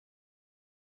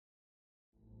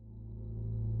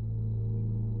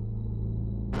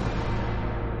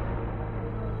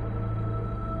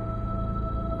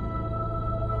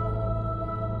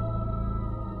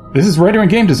This is writer and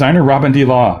game designer Robin D.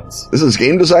 Laws. This is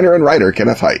game designer and writer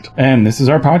Kenneth Hite. And this is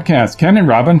our podcast, Ken and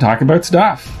Robin Talk About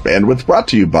Stuff. Bandwidth brought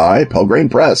to you by Pelgrane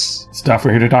Press. Stuff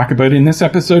we're here to talk about in this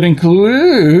episode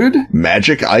include...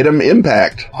 Magic Item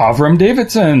Impact. Avram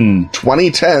Davidson.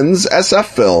 2010's SF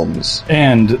films.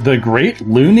 And The Great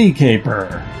Looney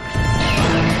Caper.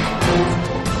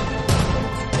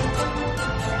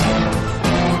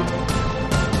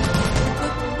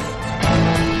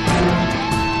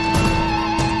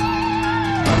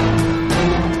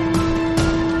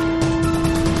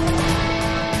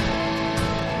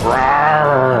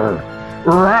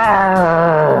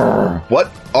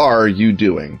 What are you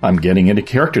doing? I'm getting into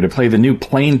character to play the new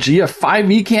Plain Gia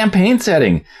 5e campaign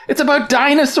setting. It's about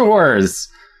dinosaurs!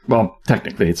 Well,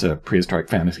 technically it's a prehistoric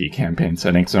fantasy campaign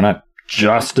setting, so not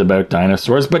just about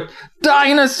dinosaurs, but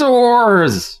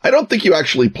dinosaurs! I don't think you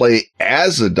actually play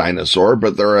as a dinosaur,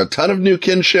 but there are a ton of new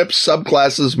kinships,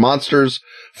 subclasses, monsters,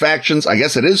 factions. I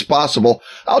guess it is possible.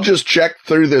 I'll just check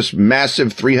through this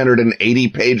massive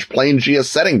 380-page Plain Gia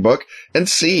setting book and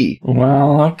see.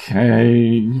 Well,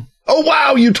 okay. Oh,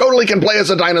 wow, you totally can play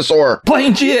as a dinosaur.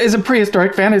 Plain Gia is a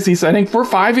prehistoric fantasy setting for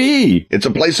 5e. It's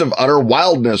a place of utter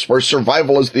wildness where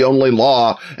survival is the only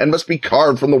law and must be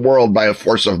carved from the world by a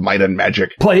force of might and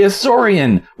magic. Play as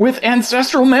Saurian with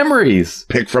ancestral memories.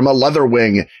 Pick from a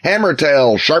Leatherwing,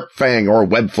 Hammertail, Sharpfang, or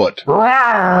Webfoot.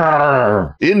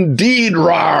 Rawr! Indeed,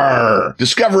 rawr!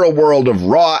 Discover a world of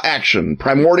raw action,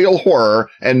 primordial horror,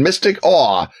 and mystic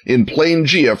awe in Plain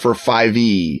Gia for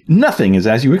 5e. Nothing is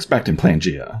as you expect in Plain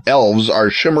Gia. Elves are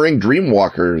shimmering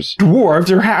dreamwalkers. Dwarves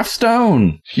are half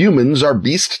stone. Humans are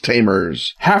beast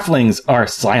tamers. Halflings are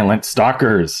silent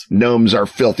stalkers. Gnomes are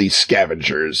filthy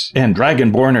scavengers. And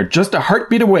Dragonborn are just a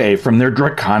heartbeat away from their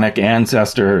draconic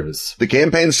ancestors. The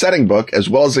campaign setting book, as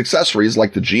well as accessories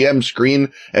like the GM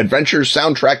screen, adventure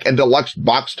soundtrack, and deluxe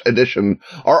boxed edition,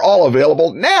 are all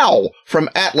available now from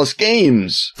Atlas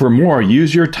Games. For more,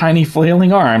 use your tiny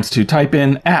flailing arms to type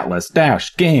in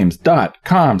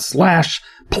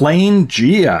atlas-games.com/Plain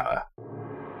Gia.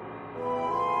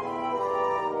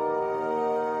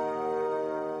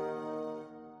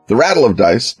 The rattle of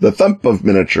dice, the thump of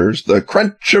miniatures, the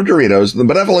crunch of Doritos, and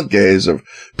the benevolent gaze of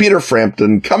Peter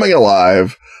Frampton coming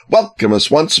alive welcome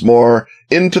us once more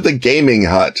into the gaming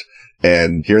hut.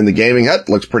 And here in the gaming hut,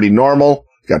 looks pretty normal.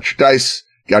 Got your dice,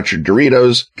 got your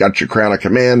Doritos, got your Crown of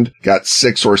Command, got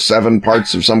 6 or 7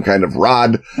 parts of some kind of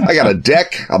rod. I got a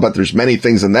deck. I'll bet there's many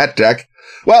things in that deck.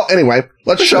 Well, anyway,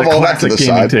 let's shove all that to the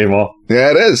side. Table. Yeah,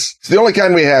 it is. It's the only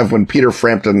kind we have when Peter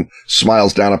Frampton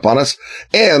smiles down upon us.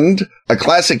 And a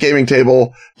classic gaming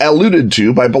table alluded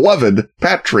to by beloved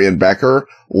Patreon backer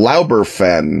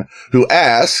Lauberfen, who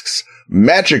asks,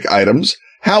 magic items,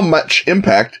 how much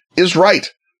impact is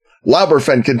right?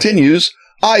 Lauberfen continues,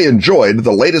 I enjoyed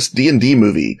the latest D&D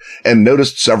movie and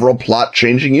noticed several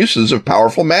plot-changing uses of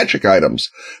powerful magic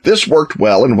items. This worked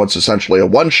well in what's essentially a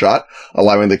one-shot,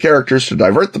 allowing the characters to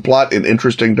divert the plot in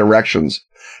interesting directions.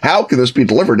 How can this be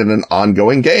delivered in an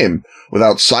ongoing game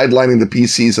without sidelining the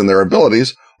PCs and their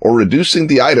abilities or reducing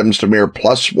the items to mere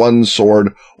 +1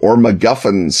 sword or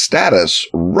MacGuffin status?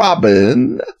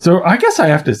 Robin? So I guess I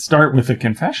have to start with a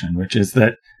confession, which is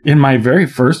that in my very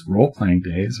first role-playing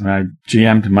days, when I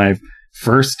GM'd my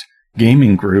first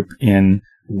gaming group in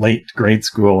late grade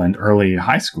school and early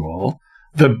high school,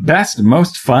 the best,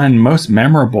 most fun, most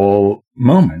memorable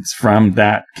moments from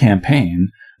that campaign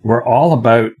were all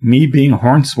about me being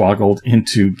hornswoggled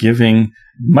into giving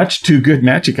much too good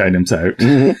magic items out.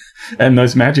 Mm-hmm. And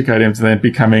those magic items then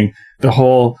becoming the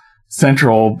whole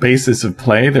central basis of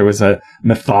play. There was a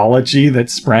mythology that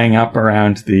sprang up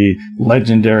around the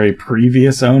legendary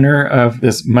previous owner of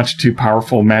this much too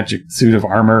powerful magic suit of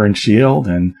armor and shield.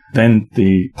 And then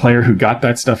the player who got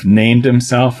that stuff named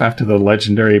himself after the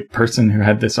legendary person who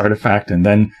had this artifact. And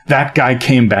then that guy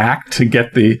came back to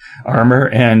get the armor,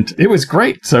 and it was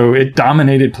great. So it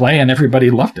dominated play and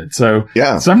everybody loved it. So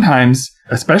yeah, sometimes,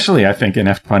 especially I think in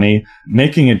F20,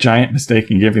 making a giant mistake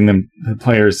and giving the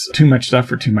players too much stuff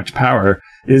or too much power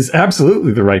is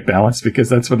absolutely the right balance, because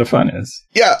that's what the fun is.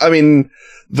 Yeah, I mean,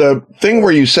 the thing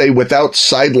where you say without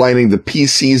sidelining the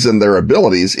PCs and their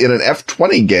abilities, in an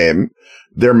F20 game,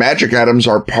 their magic items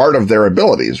are part of their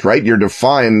abilities, right? You're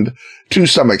defined to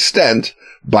some extent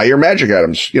by your magic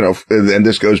items, you know, and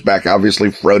this goes back, obviously,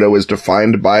 Frodo is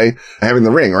defined by having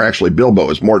the ring, or actually Bilbo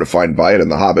is more defined by it in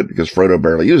The Hobbit because Frodo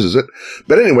barely uses it.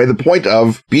 But anyway, the point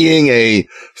of being a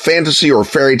fantasy or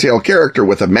fairy tale character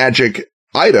with a magic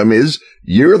item is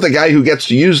you're the guy who gets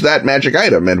to use that magic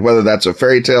item. And whether that's a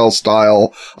fairy tale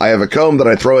style, I have a comb that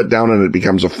I throw it down and it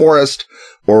becomes a forest,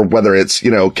 or whether it's,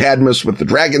 you know, Cadmus with the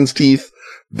dragon's teeth,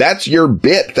 that's your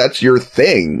bit. That's your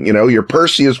thing. You know, your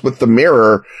Perseus with the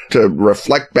mirror to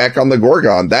reflect back on the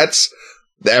Gorgon. That's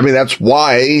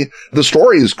why the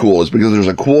story is cool, is because there's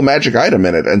a cool magic item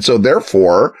in it. And so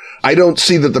therefore, I don't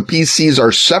see that the PCs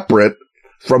are separate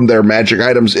from their magic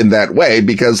items in that way,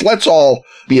 because let's all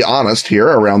be honest here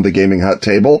around the Gaming Hut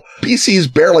table.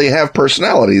 PCs barely have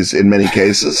personalities in many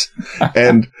cases.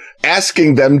 And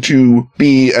asking them to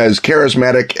be as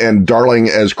charismatic and darling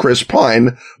as Chris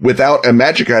Pine without a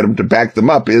magic item to back them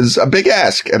up is a big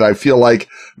ask. And I feel like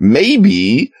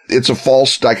maybe it's a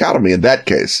false dichotomy in that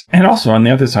case. And also on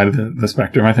the other side of the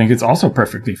spectrum, I think it's also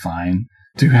perfectly fine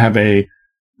to have a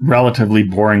relatively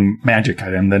boring magic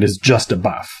item that is just a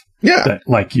buff. Yeah. That,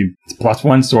 like, you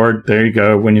 +1 sword, there you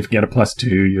go. When you get a +2,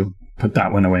 you put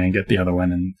that one away and get the other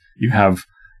one. And you have,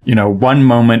 one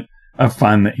moment of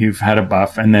fun that you've had a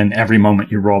buff, and then every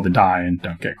moment you roll the die and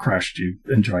don't get crushed, you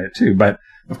enjoy it too. But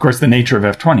of course, the nature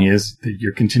of F20 is that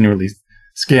you're continually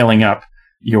scaling up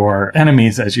your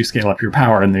enemies as you scale up your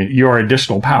power, and your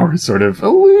additional power is sort of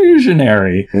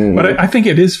illusionary. Mm. But I think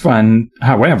it is fun,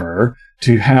 however,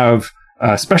 to have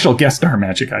special guest star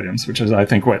magic items, which is, I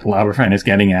think, what Lauberfan is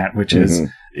getting at, which is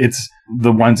it's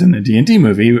the ones in the D&D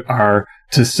movie are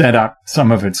to set up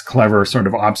some of its clever sort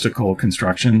of obstacle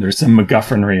construction. There's some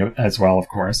MacGuffinry as well, of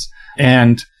course.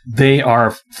 And they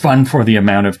are fun for the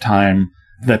amount of time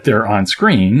that they're on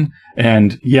screen.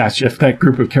 And yes, if that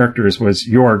group of characters was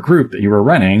your group that you were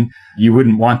running, you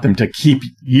wouldn't want them to keep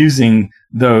using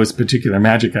those particular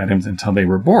magic items until they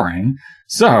were boring.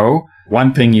 So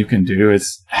one thing you can do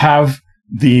is have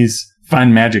these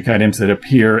fun magic items that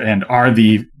appear and are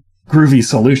the groovy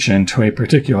solution to a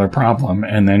particular problem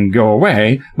and then go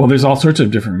away. Well, there's all sorts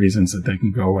of different reasons that they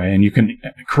can go away. And you can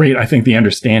create, I think, the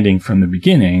understanding from the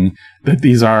beginning that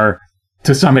these are,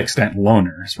 to some extent,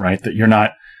 loners, right? That you're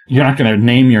not going to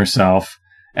name yourself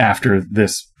after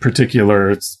this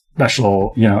particular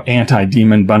special,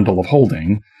 anti-demon bundle of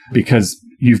holding, because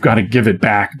you've got to give it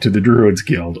back to the Druids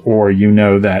Guild, or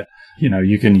that,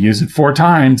 you can use it 4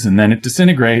 times and then it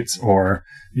disintegrates, or,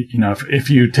 if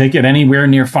you take it anywhere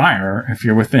near fire, if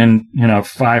you're within,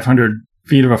 500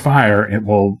 feet of a fire, it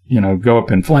will, go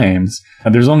up in flames.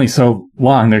 And there's only so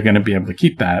long they're going to be able to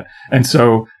keep that. And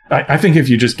so I think if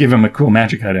you just give them a cool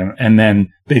magic item and then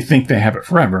they think they have it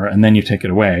forever and then you take it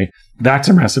away, that's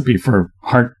a recipe for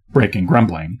heartbreaking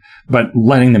grumbling. But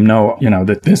letting them know,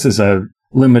 that this is a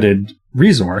limited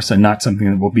resource and not something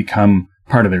that will become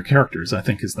part of their characters, I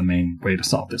think, is the main way to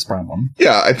solve this problem.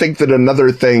 Yeah, I think that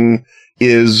another thing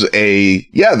is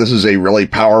this is a really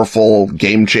powerful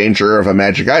game changer of a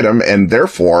magic item, and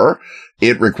therefore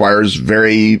it requires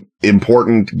very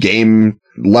important game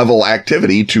level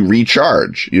activity to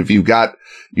recharge. If you've got,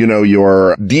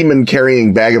 your demon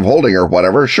carrying bag of holding or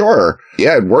whatever, sure.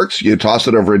 Yeah, it works. You toss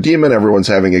it over a demon. Everyone's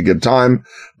having a good time,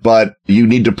 but you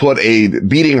need to put a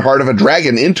beating heart of a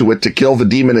dragon into it to kill the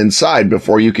demon inside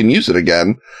before you can use it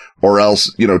again. Or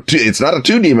else, it's not a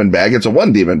 2 demon bag. It's a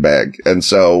 1 demon bag. And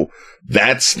so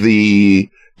that's the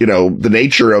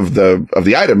nature of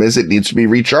the item is it needs to be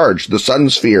recharged. The sun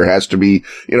sphere has to be,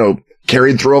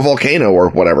 carried through a volcano or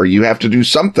whatever. You have to do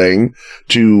something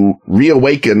to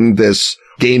reawaken this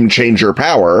game changer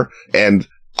power. And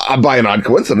by an odd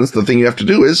coincidence, the thing you have to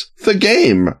do is the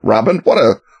game. Robin, what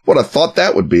a thought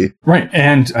that would be. Right.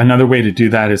 And another way to do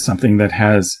that is something that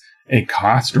has a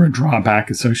cost or a drawback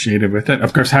associated with it.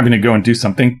 Of course, having to go and do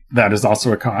something, that is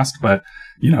also a cost. But,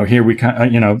 here we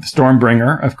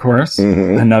Stormbringer, of course,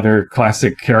 another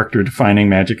classic character defining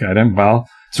magic item. Well,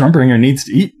 Stormbringer needs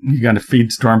to eat. You got to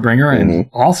feed Stormbringer. And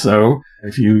also,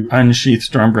 if you unsheath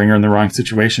Stormbringer in the wrong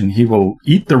situation, he will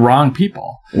eat the wrong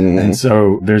people. And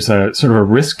so there's a sort of a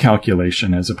risk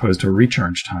calculation as opposed to a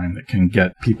recharge time that can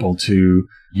get people to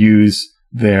use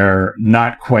their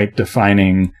not quite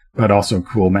defining, but also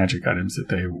cool magic items that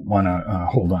they want to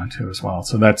hold on to as well.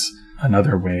 So that's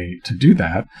another way to do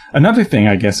that. Another thing,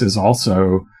 I guess, is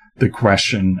also the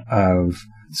question of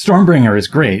Stormbringer is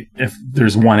great if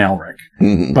there's one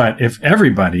Elric, but if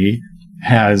everybody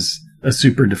has a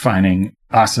super defining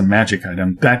awesome magic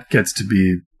item, that gets to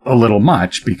be a little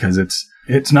much, because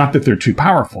it's not that they're too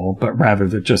powerful, but rather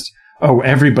that just,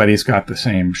 everybody's got the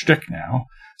same shtick now.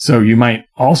 So you might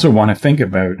also want to think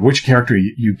about which character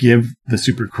you give the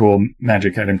super cool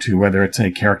magic item to, whether it's a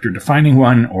character defining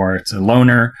one or it's a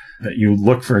loner, that you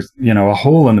look for, a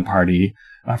hole in the party.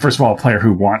 First of all, a player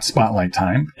who wants spotlight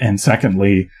time. And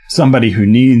secondly, somebody who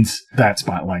needs that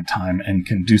spotlight time and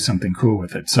can do something cool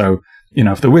with it. So,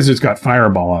 if the wizard's got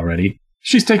Fireball already,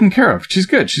 she's taken care of. She's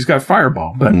good. She's got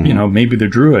Fireball. But, maybe the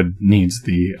druid needs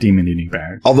the demon eating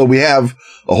bag. Although we have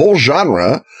a whole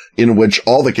genre in which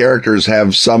all the characters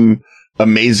have some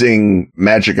amazing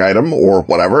magic item or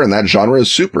whatever, and that genre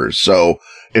is supers. So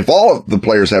if all of the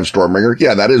players have Stormbringer,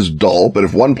 yeah, that is dull. But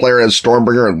if one player has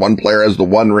Stormbringer and one player has the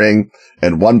One Ring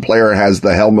and one player has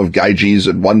the Helm of Gyges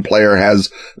and one player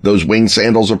has those winged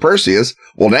sandals of Perseus,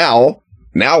 well,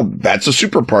 now that's a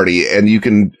super party, and you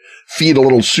can feed a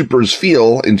little supers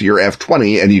feel into your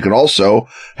F20, and you can also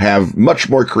have much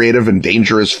more creative and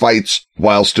dangerous fights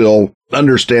while still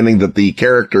understanding that the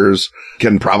characters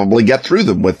can probably get through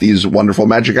them with these wonderful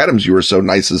magic items you were so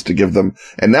nice as to give them.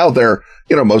 And now they're,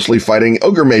 mostly fighting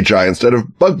ogre magi instead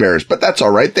of bugbears, but that's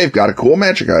all right. They've got a cool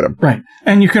magic item. Right.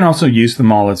 And you can also use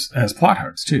them all as plot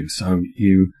hooks too. So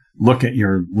you look at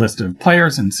your list of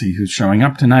players and see who's showing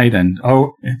up tonight. And,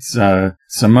 it's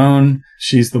Simone.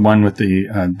 She's the one with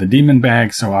the demon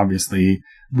bag. So obviously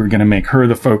we're going to make her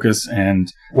the focus. And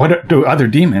what do other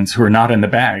demons who are not in the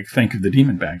bag think of the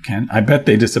demon bag, Ken? I bet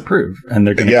they disapprove, and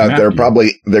they're going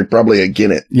to they're probably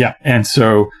against it. Yeah. And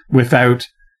so without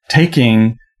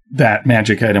taking that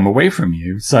magic item away from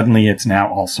you, suddenly it's now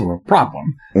also a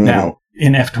problem. Mm-hmm. Now,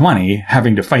 in F20,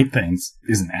 having to fight things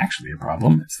isn't actually a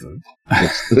problem.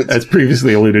 It's as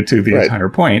previously alluded to, the entire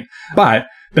point. But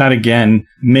that again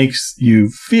makes you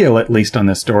feel, at least on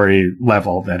the story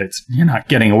level, that you're not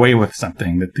getting away with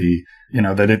something, that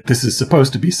this is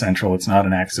supposed to be central. It's not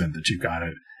an accident that you got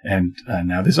it. And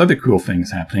now there's other cool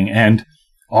things happening. And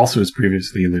also, as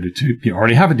previously alluded to, you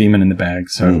already have a demon in the bag.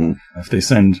 So if they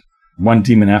send one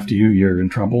demon after you, you're in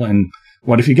trouble. And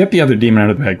what if you get the other demon out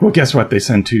of the bag? Well, guess what? They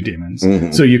send two demons.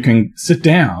 Mm-hmm. So you can sit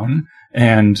down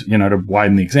and, to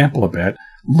widen the example a bit,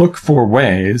 look for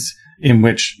ways in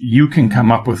which you can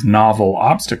come up with novel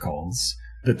obstacles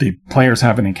that the players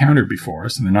haven't encountered before.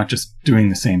 So they're not just doing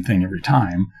the same thing every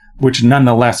time, which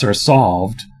nonetheless are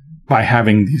solved by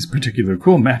having these particular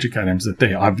cool magic items that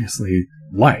they obviously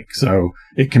like. So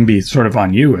it can be sort of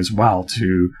on you as well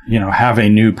to, have a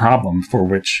new problem for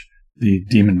which the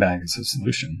demon bag is a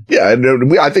solution. Yeah,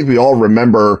 and I think we all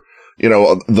remember,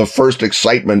 the first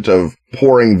excitement of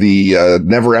pouring the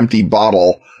never empty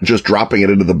bottle, just dropping it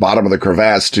into the bottom of the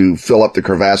crevasse to fill up the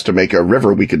crevasse to make a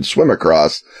river we could swim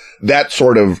across. That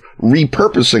sort of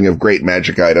repurposing of great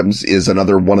magic items is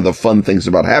another one of the fun things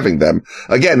about having them.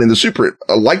 Again, in the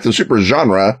super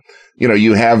genre,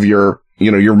 you have your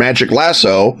magic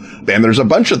lasso, and there's a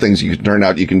bunch of things you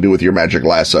can do with your magic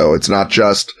lasso. It's not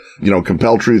just,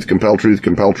 compel truth, compel truth,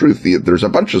 compel truth. There's a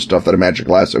bunch of stuff that a magic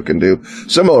lasso can do.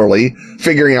 Similarly,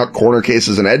 figuring out corner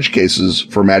cases and edge cases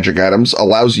for magic items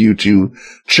allows you to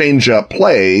change up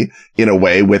play in a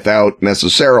way without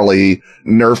necessarily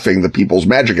nerfing the people's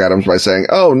magic items by saying,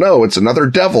 oh no, it's another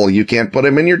devil. You can't put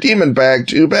him in your demon bag.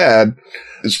 Too bad.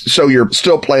 So you're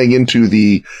still playing into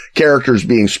the characters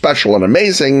being special and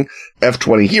amazing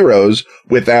F20 heroes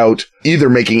without either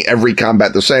making every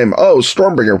combat the same. Oh,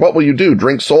 Stormbringer, what will you do?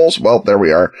 Drink souls? Well, there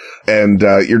we are. And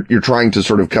you're trying to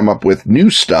sort of come up with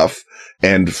new stuff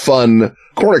and fun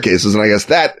corner cases. And I guess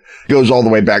that goes all the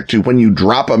way back to when you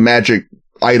drop a magic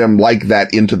item like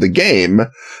that into the game.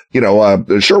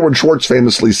 Sherwood Schwartz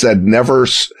famously said, never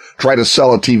try to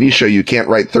sell a TV show you can't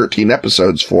write 13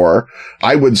 episodes for.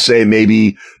 I would say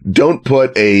maybe don't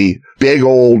put a big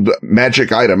old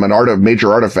magic item,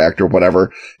 major artifact or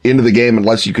whatever, into the game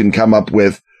unless you can come up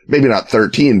with maybe not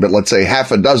 13, but let's say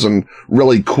half a dozen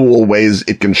really cool ways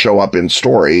it can show up in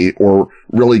story, or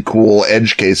really cool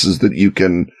edge cases that you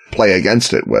can play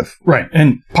against it with. Right.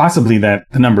 And possibly that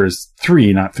the number is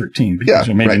 3, not 13, because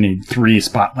you maybe need 3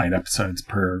 spotlight episodes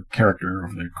per character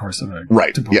over the course of a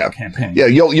typical campaign. Yeah,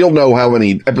 you'll know how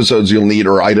many episodes you'll need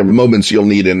or item moments you'll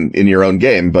need in your own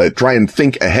game, but try and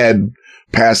think ahead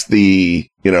past the,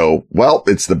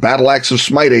 it's the battle axe of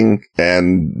smiting,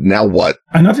 and now what?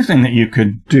 Another thing that you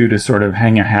could do to sort of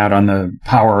hang a hat on the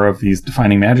power of these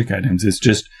defining magic items is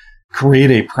just create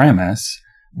a premise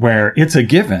where it's a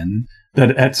given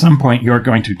that at some point you're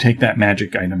going to take that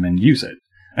magic item and use it.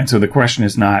 And so the question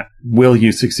is not, will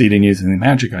you succeed in using the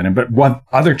magic item, but what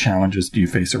other challenges do you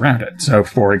face around it? So,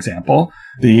 for example,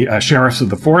 the sheriffs of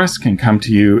the forest can come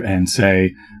to you and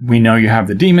say, we know you have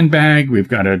the demon bag. We've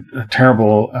got a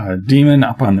terrible demon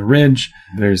up on the ridge.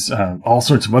 There's all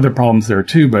sorts of other problems there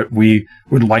too, but we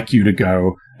would like you to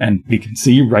go, and we can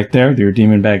see right there, your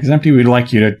demon bag is empty. We'd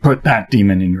like you to put that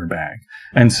demon in your bag.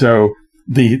 And so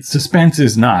the suspense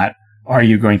is not, are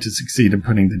you going to succeed in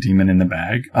putting the demon in the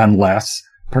bag, unless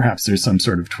perhaps there's some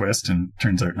sort of twist and it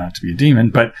turns out not to be a demon.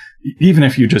 But even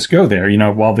if you just go there,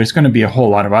 there's going to be a whole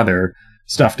lot of other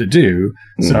stuff to do.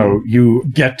 Mm-hmm. So you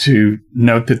get to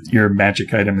note that your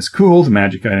magic item is cool, the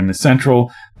magic item is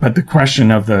central, but the question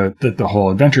of that the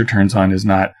whole adventure turns on is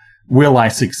not, will I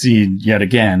succeed yet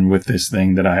again with this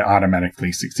thing that I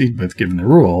automatically succeed with given the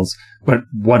rules? But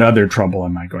what other trouble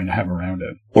am I going to have around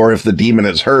it? Or if the demon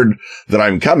has heard that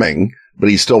I'm coming, but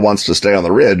he still wants to stay on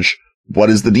the ridge, what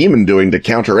is the demon doing to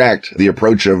counteract the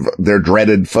approach of their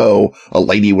dreaded foe, a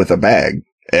lady with a bag?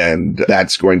 And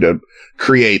that's going to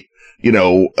create,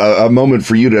 a moment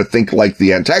for you to think like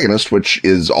the antagonist, which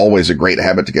is always a great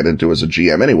habit to get into as a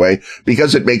GM anyway,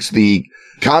 because it makes the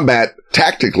combat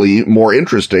tactically more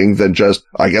interesting than just,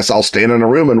 I guess I'll stand in a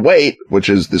room and wait, which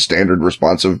is the standard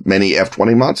response of many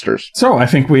F20 monsters. So I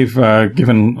think we've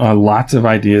given lots of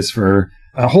ideas for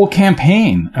a whole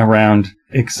campaign around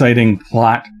exciting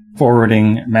plot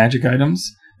forwarding magic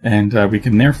items. And we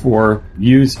can therefore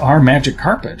use our magic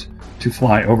carpet to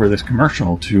fly over this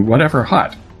commercial to whatever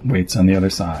hut waits on the other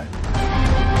side.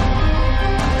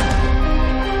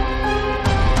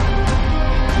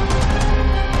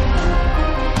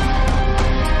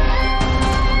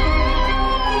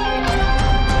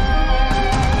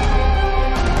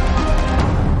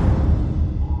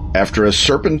 After a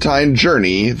serpentine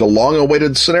journey, the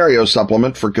long-awaited scenario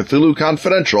supplement for Cthulhu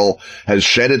Confidential has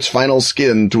shed its final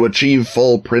skin to achieve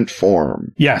full print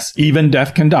form. Yes, Even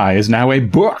Death Can Die is now a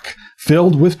book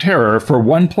filled with terror for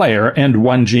one player and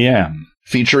one GM.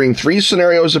 Featuring 3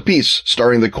 scenarios apiece,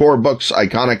 starring the core book's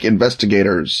iconic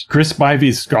investigators. Chris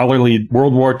Spivey's scholarly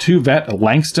World War II vet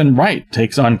Langston Wright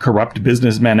takes on corrupt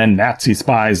businessmen and Nazi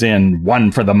spies in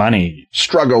One for the Money.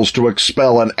 Struggles to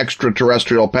expel an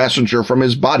extraterrestrial passenger from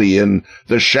his body in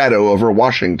The Shadow over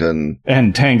Washington.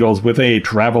 And tangles with a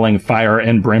traveling fire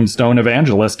and brimstone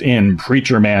evangelist in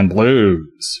Preacher Man Blues.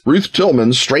 Ruth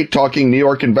Tillman's straight-talking New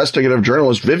York investigative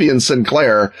journalist Vivian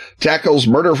Sinclair tackles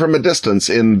murder from a distance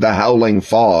in The Howling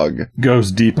Fog.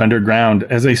 Goes deep underground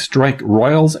as a strike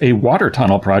roils a water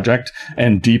tunnel project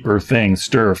and deeper things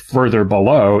stir further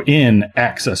below in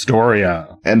Ex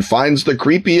Astoria. And finds the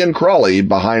creepy and crawly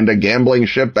behind a gambling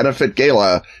ship benefit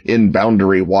gala in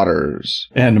Boundary Waters.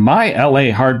 And my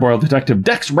LA hardboiled detective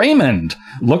Dex Raymond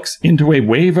looks into a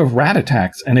wave of rat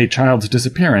attacks and a child's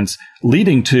disappearance,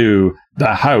 leading to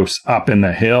The House Up in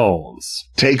the Hills.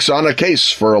 Takes on a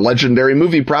case for a legendary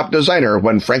movie prop designer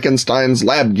when Frankenstein's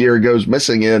lab gear goes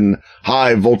missing in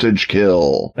High Voltage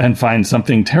Kill. And finds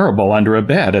something terrible under a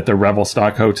bed at the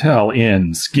Revelstock Hotel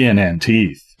in Skin and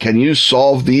Teeth. Can you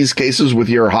solve these cases with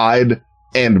your hide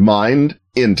and mind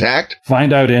intact?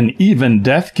 Find out in Even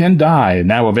Death Can Die,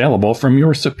 now available from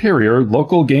your superior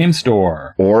local game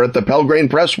store. Or at the Pelgrane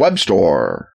Press web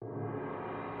store.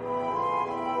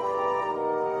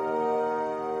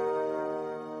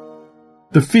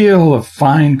 The feel of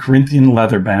fine Corinthian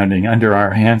leather bounding under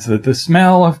our hands, the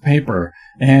smell of paper,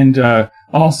 and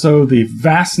also the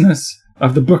vastness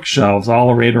of the bookshelves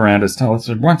all arrayed around us tell us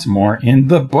once more in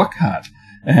the Book Hut.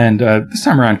 And this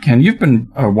time around, Ken, you've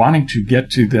been wanting to get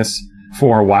to this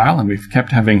for a while, and we've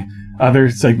kept having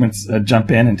other segments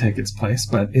jump in and take its place,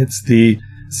 but it's the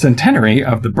centenary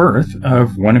of the birth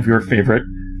of one of your favorite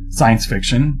science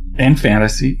fiction and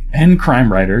fantasy and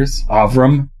crime writers,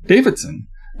 Avram Davidson.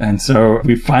 And so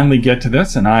we finally get to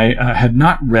this, and I had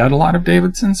not read a lot of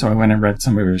Davidson, so I went and read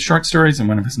some of his short stories and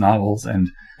one of his novels. And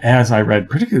as I read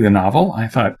particularly the novel, I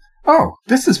thought, oh,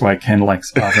 this is why Ken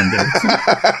likes Avram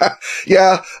Davidson.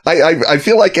 Yeah, I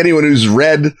feel like anyone who's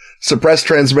read Suppressed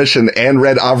Transmission and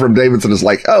read Avram Davidson is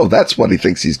like, oh, that's what he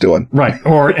thinks he's doing. Right.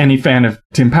 Or any fan of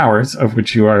Tim Powers, of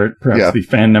which you are perhaps the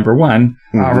fan number one.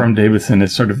 Mm-hmm. Avram Davidson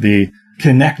is sort of the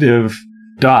connective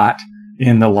dot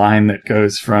in the line that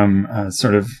goes from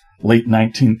sort of late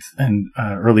 19th and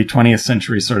early 20th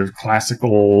century sort of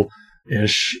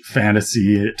classical-ish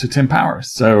fantasy to Tim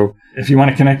Powers. So if you want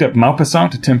to connect up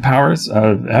Maupassant to Tim Powers,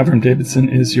 Avram Davidson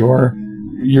is your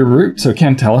root. So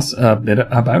Ken, tell us a bit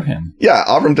about him. Yeah,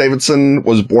 Avram Davidson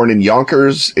was born in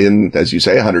Yonkers as you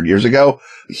say, 100 years ago.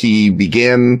 He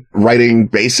began writing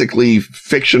basically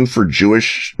fiction for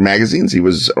Jewish magazines. He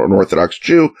was an Orthodox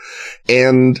Jew,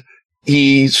 and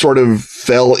he sort of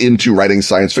fell into writing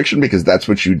science fiction because that's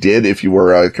what you did if you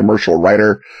were a commercial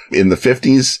writer in the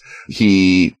 50s.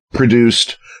 He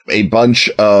produced a bunch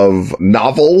of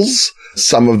novels,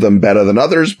 some of them better than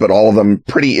others, but all of them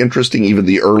pretty interesting, even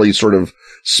the early sort of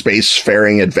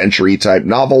spacefaring adventure-y type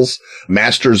novels.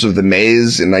 Masters of the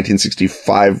Maze in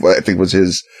 1965, I think, was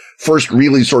his first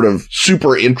really sort of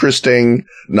super interesting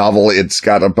novel. It's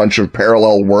got a bunch of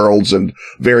parallel worlds and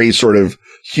very sort of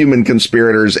human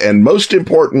conspirators, and most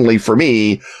importantly for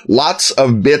me, lots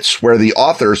of bits where the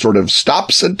author sort of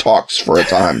stops and talks for a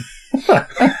time.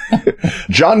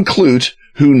 John Clute,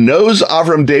 who knows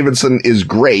Avram Davidson is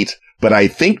great, but I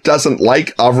think doesn't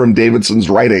like Avram Davidson's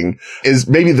writing, is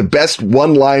maybe the best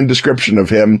one-line description of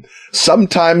him.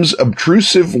 Sometimes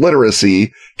obtrusive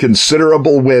literacy,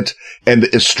 considerable wit, and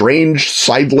estranged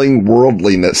sidling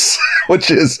worldliness, which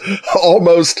is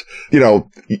almost,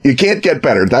 you can't get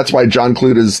better. That's why John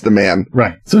Clute is the man.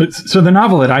 Right. So the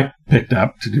novel that I picked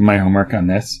up to do my homework on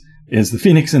this is The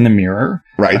Phoenix in the Mirror,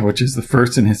 right, which is the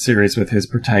first in his series with his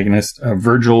protagonist,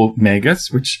 Virgil Magus,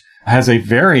 which has a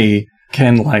very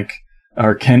Ken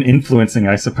influencing,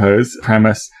 I suppose,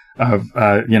 premise of,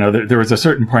 there was a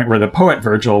certain point where the poet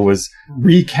Virgil was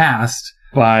recast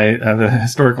by the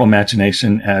historical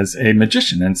imagination as a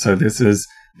magician. And so this is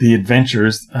the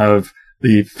adventures of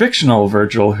the fictional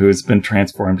Virgil, who has been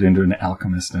transformed into an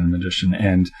alchemist and a magician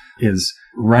and is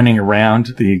running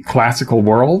around the classical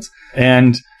world.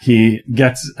 And he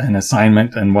gets an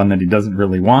assignment, and one that he doesn't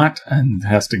really want, and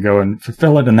has to go and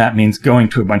fulfill it. And that means going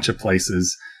to a bunch of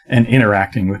places and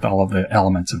interacting with all of the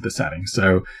elements of the setting.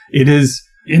 So it is,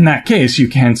 in that case, you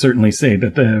can certainly say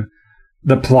that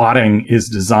the plotting is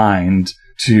designed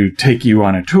to take you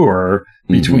on a tour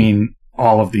between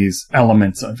all of these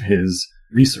elements of his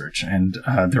research. And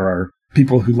there are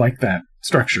people who like that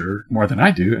structure more than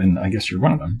I do, and I guess you're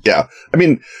one of them. Yeah. I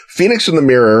mean, Phoenix in the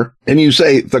Mirror, and you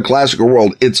say the classical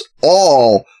world, it's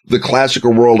all the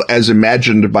classical world as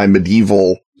imagined by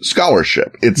medieval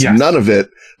scholarship. It's none of it,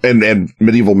 and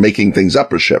medieval making things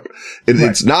up a ship.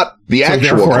 It's not the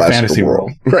actual classical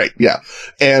world. Right, yeah.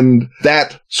 And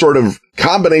that sort of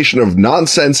combination of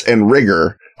nonsense and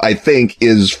rigor, I think,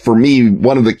 is, for me,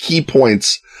 one of the key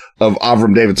points of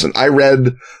Avram Davidson. I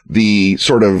read the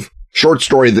sort of short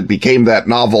story that became that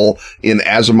novel in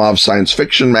Asimov's science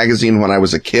fiction magazine when I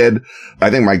was a kid. I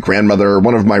think my grandmother,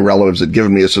 one of my relatives, had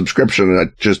given me a subscription, and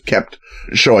it just kept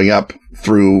showing up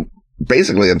through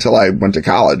basically until I went to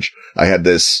college. I had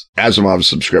this Asimov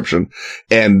subscription,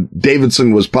 and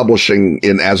Davidson was publishing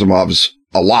in Asimov's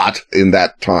a lot in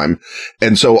that time.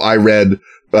 And so I read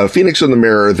Phoenix in the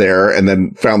Mirror there, and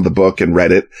then found the book and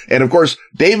read it. And of course,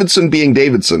 Davidson being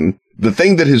Davidson, the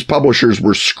thing that his publishers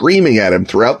were screaming at him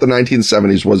throughout the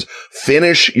 1970s was,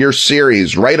 finish your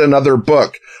series, write another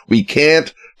book. We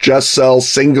can't just sell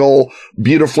single,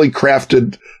 beautifully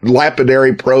crafted,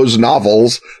 lapidary prose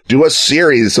novels. Do a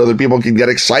series so that people can get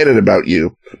excited about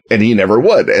you. And he never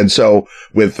would. And so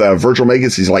with Virgil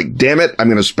Magus, he's like, damn it, I'm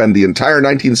going to spend the entire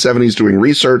 1970s doing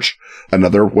research.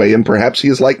 Another way in, perhaps he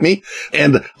is like me.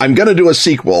 And I'm going to do a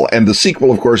sequel. And the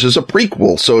sequel, of course, is a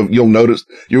prequel. So you'll notice,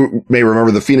 you may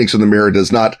remember, The Phoenix in the Mirror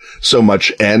does not so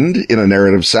much end in a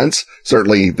narrative sense.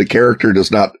 Certainly the character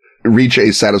does not reach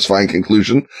a satisfying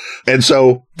conclusion. And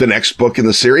so the next book in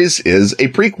the series is a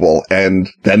prequel. And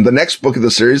then the next book of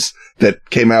the series that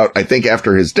came out, I think,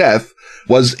 after his death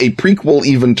was a prequel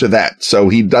even to that. So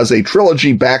he does a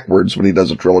trilogy backwards when he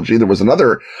does a trilogy. There was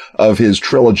another of his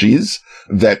trilogies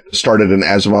that started in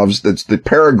Asimov's. That's the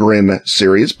Peregrine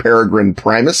series, Peregrine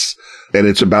Primus. And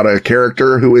it's about a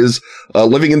character who is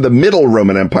living in the Middle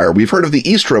Roman Empire. We've heard of the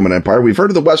East Roman Empire. We've heard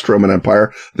of the West Roman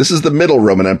Empire. This is the Middle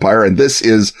Roman Empire. And this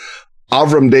is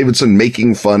Avram Davidson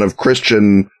making fun of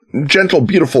Christian, gentle,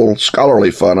 beautiful,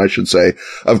 scholarly fun, I should say,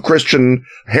 of Christian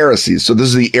heresies. So this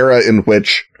is the era in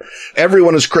which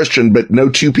everyone is Christian, but no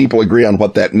two people agree on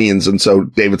what that means. And so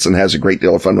Davidson has a great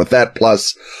deal of fun with that,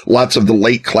 plus lots of the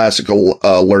late classical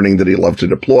learning that he loved to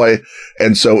deploy.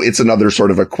 And so it's another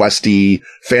sort of a questy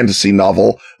fantasy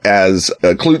novel. As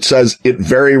Clute says, it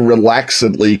very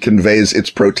relaxedly conveys its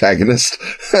protagonist.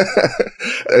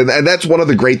 And that's one of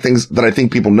the great things that I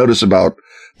think people notice about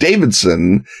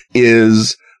Davidson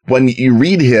is when you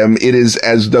read him, it is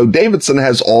as though Davidson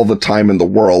has all the time in the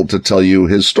world to tell you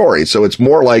his story. So it's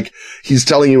more like he's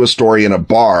telling you a story in a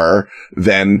bar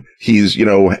than he's,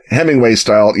 Hemingway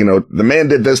style, the man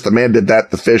did this, the man did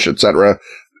that, the fish, etc.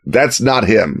 That's not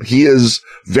him. He is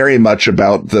very much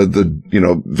about the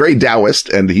very Taoist,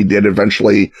 and he did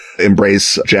eventually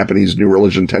embrace Japanese new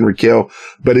religion, Tenrikyo.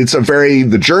 But it's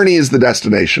the journey is the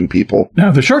destination, people.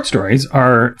 Now, the short stories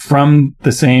are from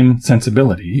the same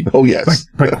sensibility. Oh, yes.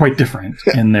 But quite different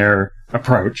in their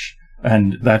approach.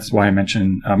 And that's why I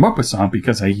mentioned Maupassant,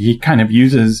 because he kind of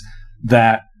uses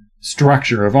that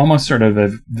structure of almost sort of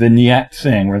a vignette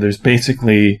thing where there's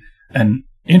basically an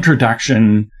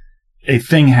introduction, a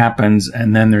thing happens,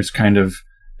 and then there's kind of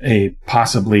a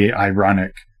possibly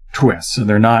ironic twist. So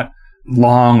they're not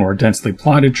long or densely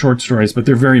plotted short stories, but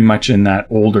they're very much in that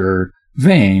older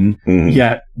vein,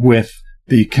 yet with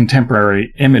the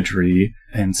contemporary imagery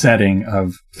and setting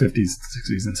of 50s,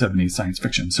 60s, and 70s science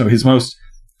fiction. So his most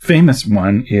famous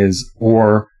one is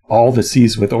Or All the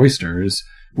Seas with Oysters,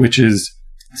 which is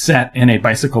set in a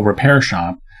bicycle repair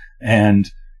shop. And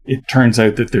it turns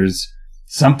out that there's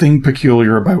something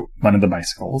peculiar about one of the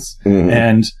bicycles.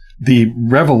 And the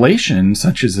revelation,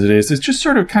 such as it is just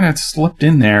sort of kind of slipped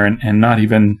in there and not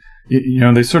even,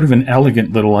 there's sort of an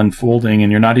elegant little unfolding,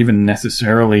 and you're not even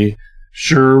necessarily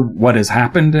sure what has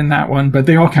happened in that one, but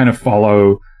they all kind of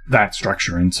follow that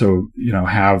structure. And so,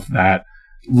 have that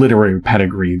literary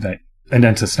pedigree and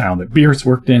that's a style that Bierce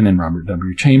worked in and Robert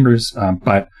W. Chambers,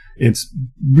 but it's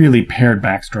really pared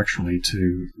back structurally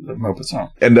to Maupassant.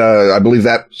 And I believe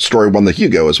that story won the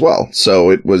Hugo as well. So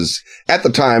it was, at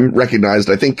the time, recognized,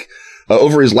 I think,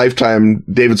 over his lifetime,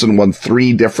 Davidson won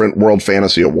 3 different World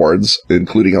Fantasy Awards,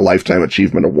 including a Lifetime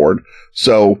Achievement Award.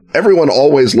 So everyone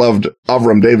always loved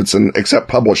Avram Davidson, except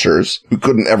publishers, who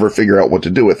couldn't ever figure out what to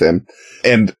do with him.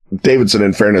 And Davidson,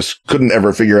 in fairness, couldn't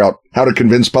ever figure out how to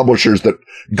convince publishers that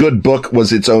good book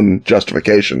was its own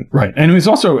justification. Right. And he was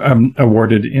also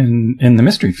awarded in the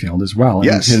mystery field as well.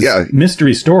 Yes, and his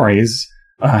mystery stories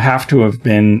have to have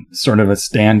been sort of a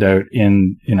standout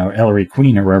in, Ellery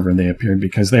Queen or wherever they appeared,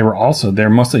 because they're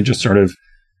mostly just sort of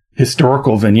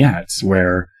historical vignettes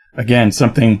where, again,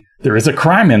 there is a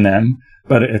crime in them,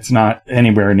 but it's not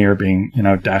anywhere near being,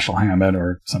 Dashiell Hammett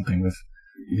or something with,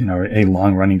 a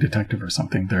long-running detective or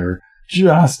something. They're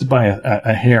just by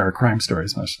a hair crime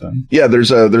stories, most of them. Yeah,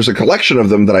 there's a collection of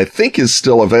them that I think is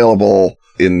still available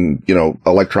in,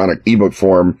 electronic ebook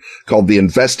form called The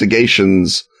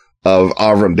Investigations of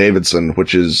Avram Davidson,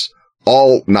 which is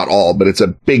not all, but it's a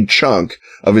big chunk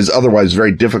of his otherwise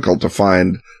very difficult to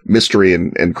find mystery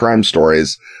and crime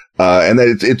stories. And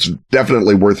that it's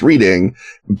definitely worth reading,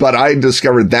 but I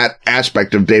discovered that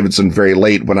aspect of Davidson very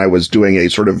late when I was doing a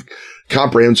sort of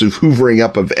comprehensive hoovering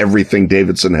up of everything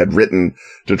Davidson had written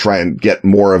to try and get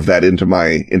more of that into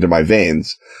my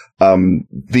veins.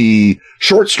 The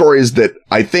short stories that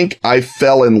I think I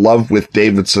fell in love with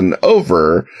Davidson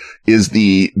over is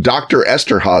the Dr.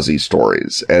 Esterhazy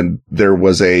stories. And there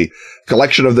was a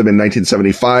collection of them in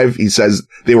 1975. He says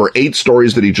they were 8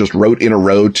 stories that he just wrote in a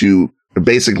row to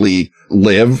basically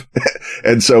live.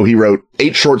 And so he wrote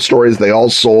 8 short stories. They all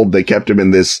sold. They kept him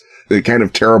in this kind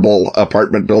of terrible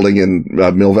apartment building in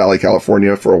Mill Valley,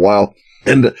 California for a while.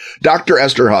 And Dr.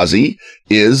 Esterhazy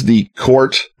is the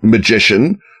court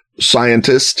magician,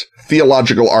 scientist,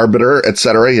 theological arbiter,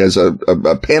 etc. He has a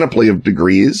panoply of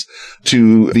degrees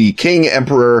to the King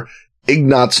Emperor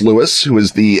Ignaz Louis, who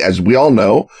is as we all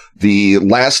know, the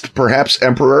last perhaps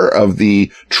emperor of the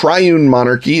triune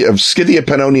monarchy of Scythia,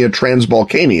 Pannonia,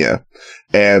 Transbalkania.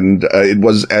 And it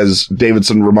was, as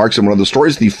Davidson remarks in one of the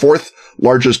stories, the 4th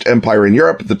largest empire in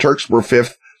Europe. The Turks were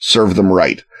 5th. Serve them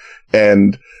right.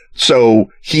 And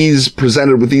so he's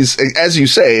presented with these, as you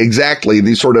say, exactly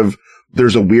these sort of,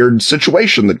 there's a weird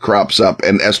situation that crops up,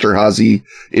 and Esterhazy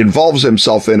involves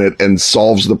himself in it and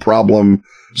solves the problem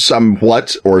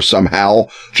somewhat or somehow,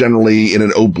 generally in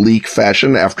an oblique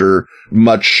fashion after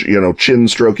much, chin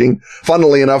stroking.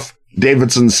 Funnily enough,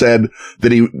 Davidson said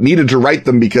that he needed to write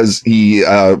them because he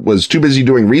was too busy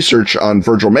doing research on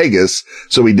Virgil Magus,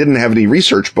 so he didn't have any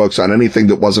research books on anything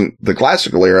that wasn't the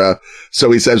classical era. So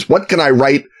he says, what can I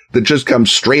write that just comes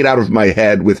straight out of my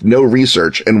head with no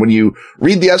research? And when you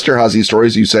read the Esterhazy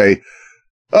stories, you say,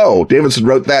 oh, Davidson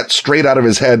wrote that straight out of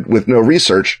his head with no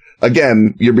research.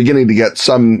 Again, you're beginning to get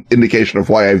some indication of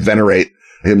why I venerate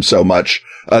him so much.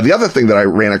 The other thing that I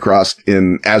ran across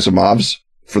in Asimov's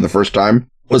for the first time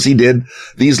was he did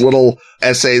these little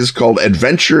essays called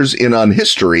Adventures in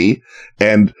Unhistory.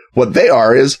 And what they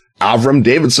are is Avram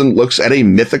Davidson looks at a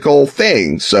mythical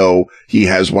thing. So he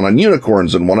has one on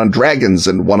unicorns and one on dragons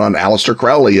and one on Aleister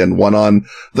Crowley and one on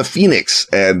the Phoenix.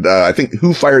 And I think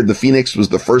Who Fired the Phoenix was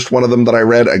the first one of them that I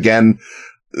read. Again,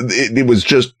 it was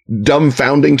just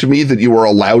dumbfounding to me that you were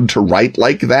allowed to write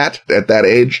like that at that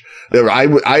age. I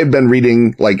had been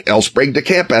reading like L. Sprague de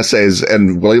Camp essays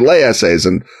and Willy Ley essays.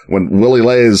 And when Willy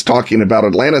Ley is talking about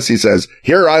Atlantis, he says,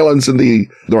 here are islands in the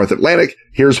North Atlantic.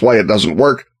 Here's why it doesn't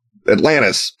work.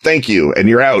 Atlantis, thank you. And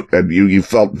you're out. And you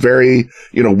felt very,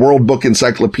 World Book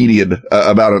Encyclopedia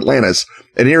about Atlantis.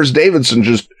 And here's Davidson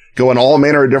just going all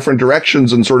manner of different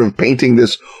directions and sort of painting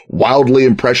this wildly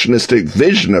impressionistic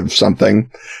vision of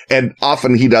something. And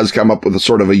often he does come up with a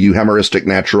sort of a euhemeristic,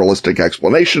 naturalistic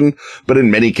explanation. But in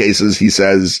many cases, he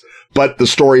says, but the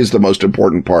story is the most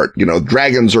important part.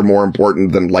 Dragons are more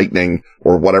important than lightning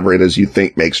or whatever it is you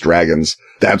think makes dragons.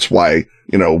 That's why,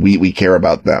 we care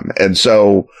about them. And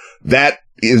so that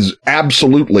is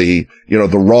absolutely, the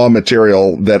raw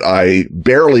material that I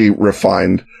barely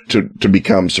refined to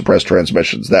become Suppressed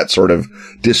Transmissions, that sort of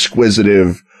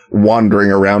disquisitive wandering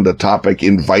around a topic,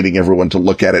 inviting everyone to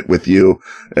look at it with you.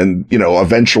 And,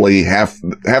 eventually half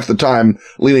the time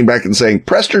leaning back and saying,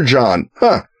 Prester John,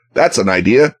 that's an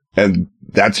idea. And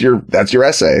that's your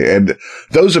essay. And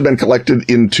those have been collected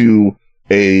into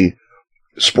a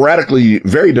sporadically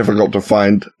very difficult to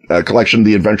find collection,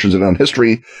 The Adventures in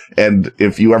Unhistory. And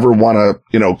if you ever want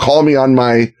to, call me on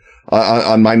my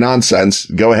nonsense,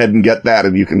 go ahead and get that.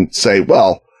 And you can say,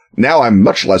 well, now I'm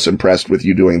much less impressed with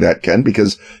you doing that, Ken,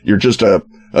 because you're just a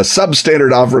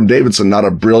substandard Avram Davidson, not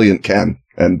a brilliant Ken.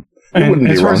 And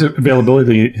as far as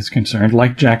availability is concerned,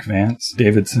 like Jack Vance,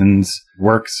 Davidson's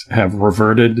works have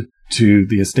reverted to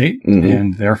the estate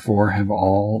and therefore have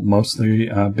all mostly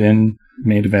been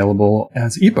made available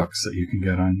as ebooks that you can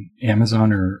get on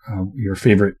Amazon or your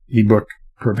favorite ebook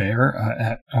purveyor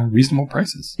at reasonable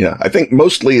prices. Yeah, I think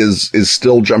mostly is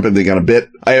still jumping the gun a bit.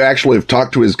 I actually have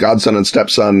talked to his godson and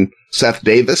stepson, Seth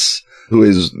Davis, who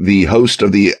is the host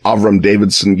of the Avram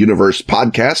Davidson Universe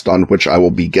podcast, on which I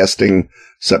will be guesting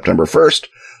September 1st.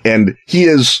 And he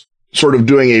is sort of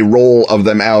doing a roll of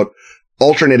them out,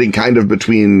 alternating kind of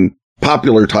between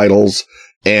popular titles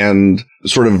and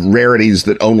sort of rarities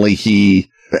that only he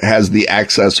has the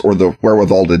access or the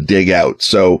wherewithal to dig out.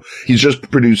 So he's just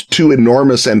produced 2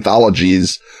 enormous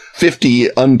anthologies, 50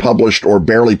 unpublished or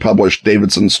barely published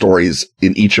Davidson stories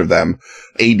in each of them.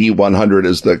 AD 100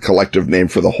 is the collective name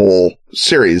for the whole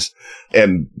series.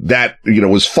 And that,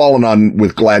 was fallen on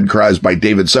with glad cries by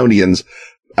Davidsonians.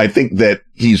 I think that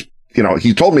he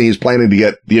told me he's planning to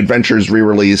get The Adventures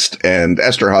re-released and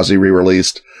Esterhazy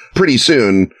re-released pretty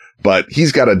soon. But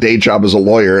he's got a day job as a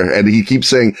lawyer, and he keeps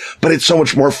saying, but it's so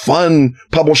much more fun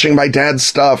publishing my dad's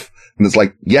stuff. And it's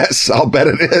like, yes, I'll bet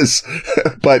it is.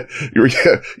 But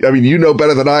you know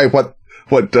better than I what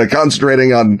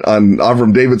concentrating on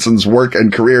Avram Davidson's work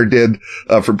and career did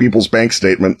for people's bank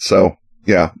statement. So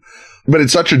yeah, but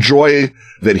it's such a joy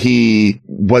that he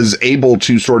was able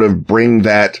to sort of bring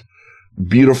that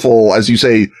beautiful, as you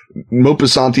say,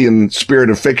 Maupassanttian spirit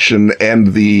of fiction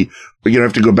and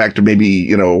have to go back to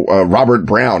maybe, Robert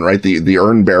Brown, right? The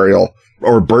urn burial,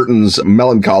 or Burton's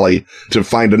melancholy, to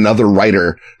find another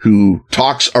writer who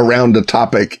talks around a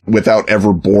topic without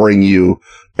ever boring you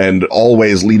and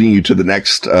always leading you to the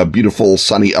next beautiful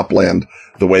sunny upland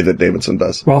the way that Davidson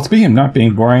does. Well, speaking of not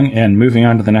being boring and moving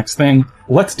on to the next thing,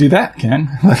 let's do that, Ken.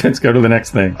 Let's go to the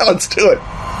next thing. Let's do it.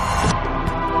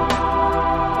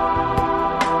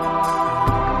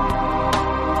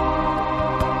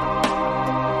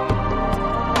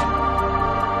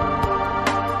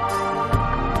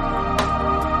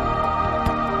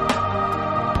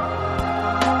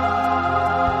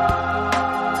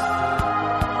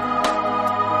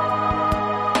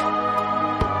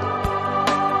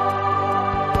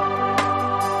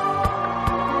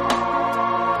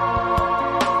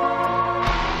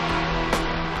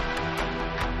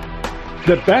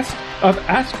 The best of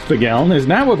Askfageln is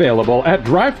now available at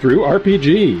Drive-Thru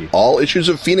RPG. All issues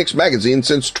of Phoenix Magazine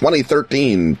since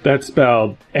 2013. That's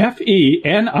spelled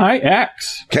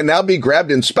F-E-N-I-X. Can now be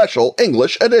grabbed in special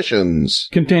English editions.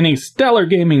 Containing stellar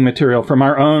gaming material from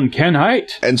our own Ken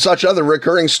Hite. And such other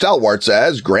recurring stalwarts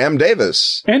as Graham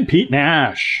Davis. And Pete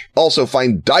Nash. Also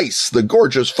find Dice, the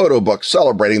gorgeous photo book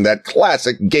celebrating that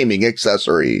classic gaming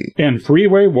accessory. And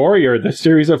Freeway Warrior, the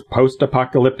series of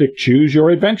post-apocalyptic Choose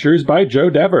Your Adventures by Joe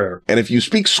Dever. And if you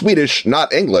speak Swedish,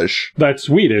 not English. That's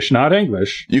Swedish, not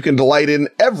English. You can delight in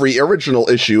every original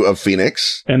issue of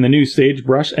Phoenix. And the new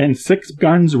Sagebrush and Six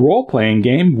Guns role-playing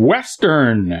game,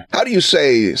 Western. How do you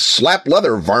say slap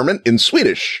leather varmint in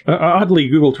Swedish? Oddly,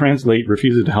 Google Translate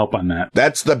refuses to help on that.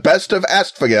 That's the best of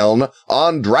Askfageln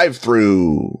on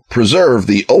Drive-Thru. Preserve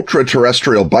the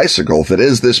ultra-terrestrial bicycle that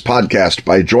is this podcast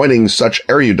by joining such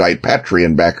erudite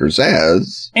Patreon backers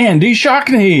as Andy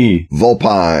Shockney,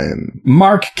 Vulpine,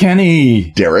 Mark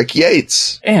Kenny, Derek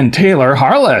Yates, and Taylor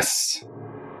Harless.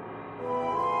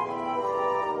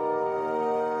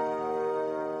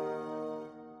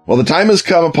 Well, the time has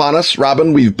come upon us,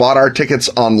 Robin. We've bought our tickets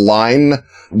online.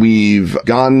 We've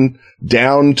gone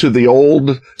down to the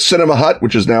old Cinema Hut,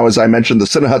 which is now, as I mentioned, the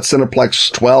Cinema Hut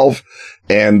Cineplex 12.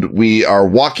 And we are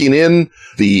walking in.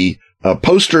 The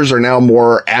posters are now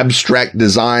more abstract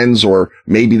designs, or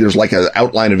maybe there's like an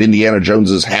outline of Indiana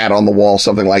Jones's hat on the wall,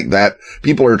 something like that.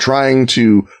 People are trying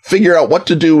to figure out what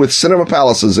to do with cinema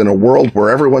palaces in a world where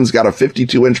everyone's got a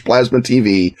 52-inch plasma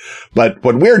TV. But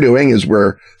what we're doing is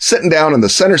we're sitting down in the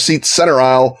center seat, center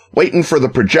aisle, waiting for the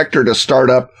projector to start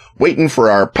up, waiting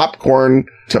for our popcorn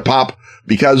to pop,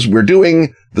 because we're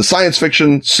doing the Science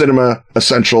Fiction Cinema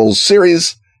Essentials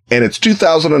series, and it's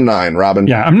 2009, Robin.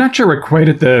 Yeah, I'm not sure we're quite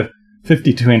at the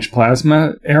 52-inch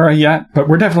plasma era yet, but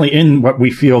we're definitely in what we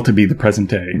feel to be the present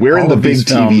day. We're in the big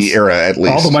TV era, at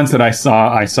least. All the ones that I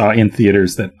saw in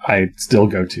theaters that I still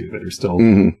go to, that are still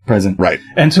present. Right.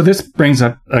 And so this brings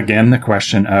up, again, the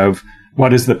question of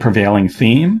what is the prevailing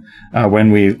theme?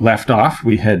 When we left off,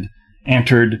 we had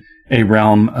entered a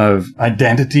realm of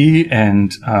identity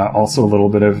and also a little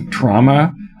bit of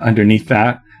trauma underneath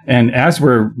that. And as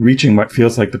we're reaching what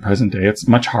feels like the present day, it's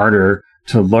much harder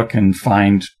to look and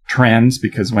find trends,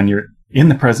 because when you're in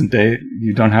the present day,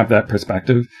 you don't have that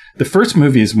perspective. The first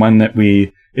movie is one that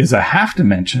is a have to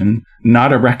mention,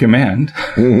 not a recommend.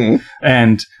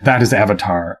 And that is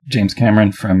Avatar, James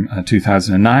Cameron from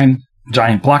 2009.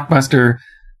 Giant blockbuster,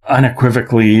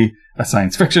 unequivocally a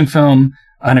science fiction film,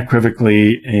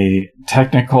 unequivocally a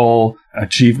technical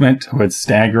achievement, was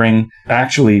staggering.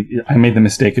 Actually, I made the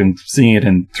mistake of seeing it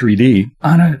in 3D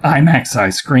on an IMAX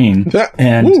size screen.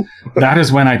 And that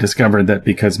is when I discovered that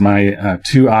because my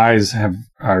two eyes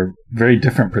are very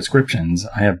different prescriptions,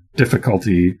 I have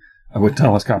difficulty with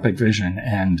telescopic vision.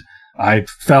 And I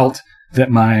felt that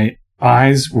my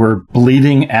eyes were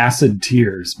bleeding acid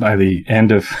tears by the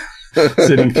end of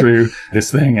sitting through this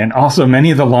thing. And also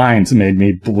many of the lines made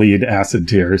me bleed acid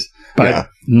tears. But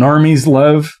normies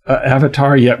love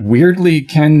Avatar, yet weirdly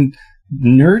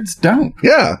nerds don't.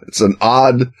 Yeah, it's an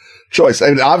odd choice. I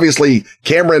mean, obviously,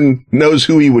 Cameron knows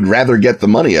who he would rather get the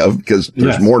money of, because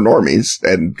there's more normies,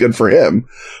 and good for him.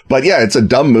 But yeah, it's a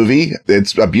dumb movie.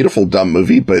 It's a beautiful dumb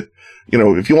movie. But,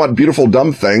 if you want beautiful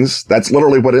dumb things, that's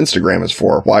literally what Instagram is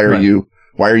for. Why are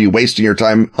you wasting your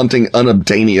time hunting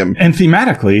unobtainium? And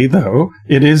thematically, though,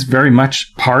 it is very much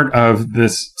part of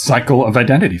this cycle of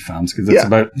identity films, because it's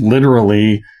about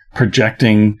literally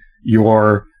projecting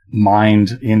your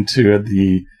mind into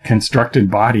the constructed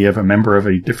body of a member of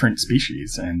a different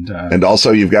species. And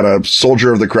also you've got a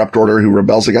soldier of the corrupt order who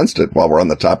rebels against it, while we're on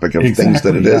the topic of things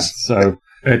that it is. So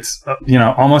it's,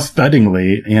 almost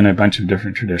thuddingly in a bunch of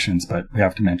different traditions, but we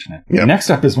have to mention it. Yep. Next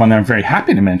up is one that I'm very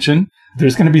happy to mention.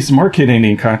 There's going to be some more Kid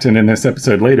Indian content in this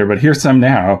episode later, but here's some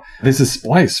now. This is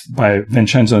Splice by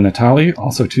Vincenzo Natali,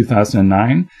 also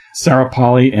 2009. Sarah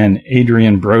Polley and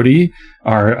Adrian Brody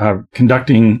are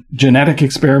conducting genetic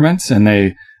experiments, and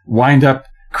they wind up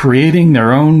creating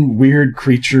their own weird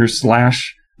creature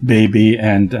 / baby.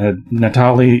 And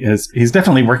Natali he's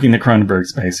definitely working the Cronenberg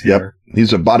space here. Yep.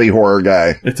 He's a body horror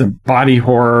guy. It's a body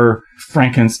horror,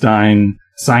 Frankenstein,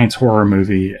 science horror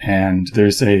movie, and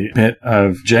there's a bit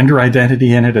of gender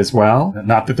identity in it as well.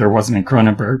 Not that there wasn't in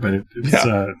Cronenberg, but it's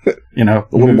a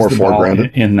little more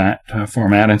foregrounded in that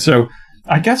format. And so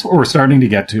I guess what we're starting to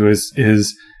get to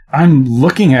is I'm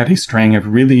looking at a string of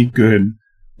really good,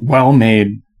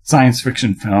 well-made science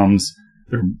fiction films.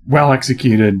 They're well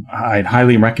executed. I'd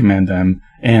highly recommend them.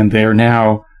 And they're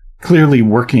now clearly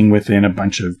working within a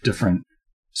bunch of different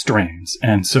strains.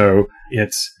 And so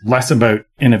it's less about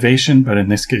innovation, but in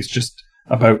this case, just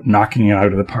about knocking it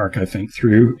out of the park, I think,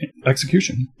 through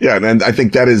execution. Yeah, and I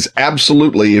think that is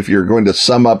absolutely, if you're going to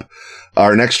sum up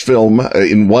our next film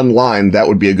in one line, that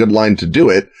would be a good line to do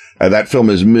it. That film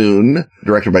is Moon,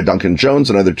 directed by Duncan Jones,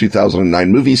 another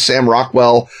 2009 movie. Sam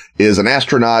Rockwell is an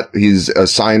astronaut. He's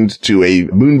assigned to a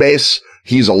moon base.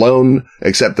 He's alone,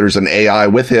 except there's an AI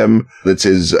with him that's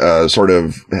his sort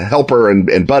of helper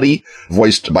and buddy,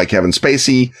 voiced by Kevin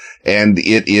Spacey. And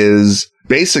it is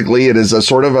a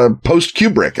sort of a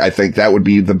post-Kubrick. I think that would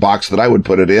be the box that I would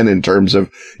put it in terms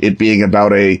of it being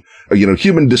about a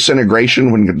human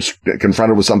disintegration when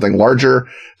confronted with something larger.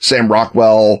 Sam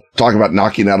Rockwell, talking about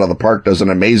knocking out of the park, does an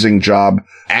amazing job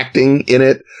acting in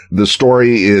it. The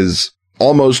story is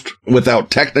almost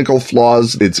without technical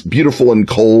flaws. It's beautiful and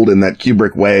cold in that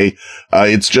Kubrick way.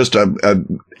 It's just a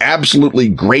absolutely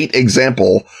great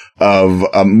example of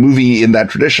a movie in that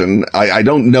tradition. I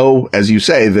don't know, as you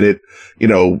say, that it,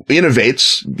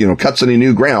 innovates, cuts any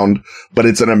new ground, but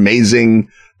it's an amazing,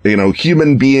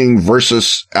 human being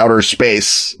versus outer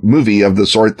space movie of the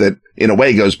sort that, in a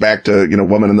way, goes back to,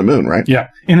 Woman in the Moon, right? Yeah.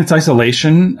 In its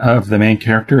isolation of the main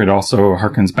character, it also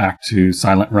harkens back to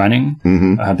Silent Running.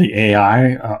 Mm-hmm. The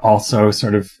AI also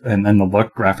sort of, and then the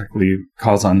look graphically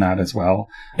calls on that as well.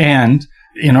 And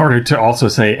in order to also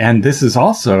say, and this is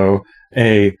also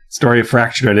a story of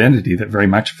fractured identity that very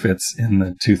much fits in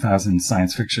the 2000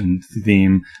 science fiction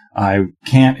theme, I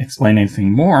can't explain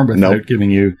anything more without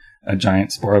giving you a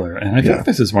giant spoiler. And I think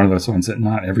this is one of those ones that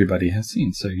not everybody has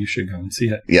seen, so you should go and see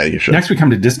it. Yeah, you should. Next, we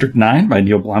come to District 9 by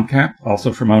Neil Blomkamp,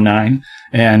 also from 2009.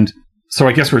 And so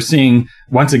I guess we're seeing,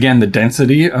 once again, the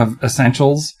density of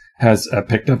essentials has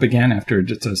picked up again after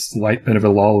just a slight bit of a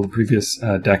lull the previous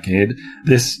decade.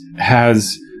 This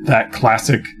has that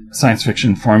classic science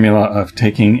fiction formula of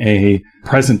taking a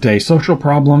present-day social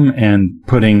problem and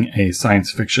putting a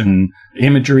science fiction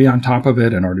imagery on top of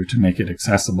it in order to make it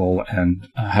accessible and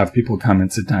have people come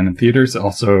and sit down in theaters.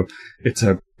 Also, it's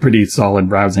a pretty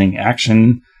solid, rousing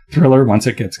action thriller once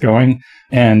it gets going.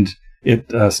 And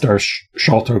it stars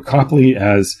Sholto Copley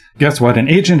as, guess what, an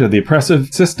agent of the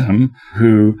oppressive system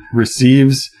who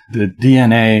receives the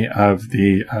DNA of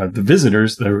the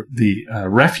visitors, the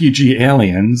refugee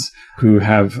aliens who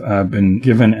have been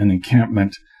given an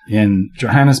encampment in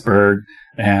Johannesburg.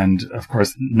 And of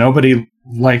course, nobody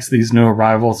likes these new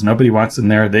arrivals. Nobody wants them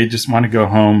there. They just want to go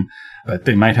home, but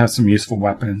they might have some useful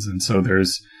weapons. And so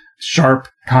there's sharp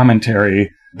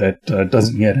commentary that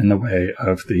doesn't get in the way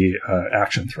of the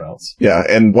action thrills. Yeah,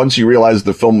 and once you realize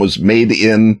the film was made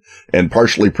in and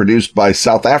partially produced by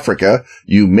South Africa,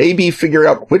 you maybe figure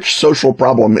out which social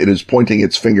problem it is pointing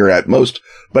its finger at most.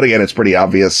 But again, it's pretty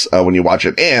obvious when you watch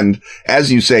it. And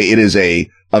as you say, it is a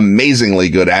amazingly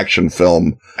good action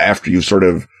film after you've sort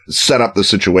of set up the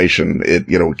situation. It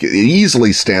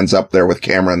easily stands up there with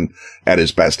Cameron at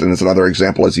his best. And it's another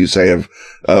example, as you say, of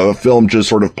a film just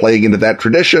sort of playing into that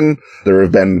tradition. There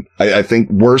have been, I think,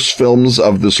 worse films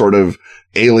of the sort of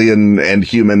alien and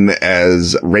human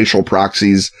as racial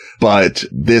proxies, but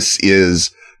this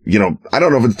is, I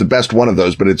don't know if it's the best one of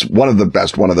those, but it's one of the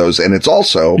best one of those. And it's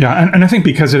also... Yeah, and I think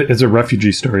because it is a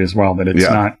refugee story as well, that it's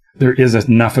not... There is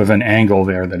enough of an angle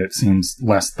there that it seems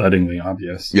less thuddingly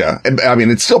obvious. Yeah. I mean,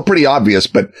 it's still pretty obvious,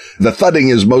 but the thudding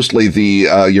is mostly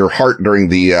your heart during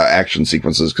the action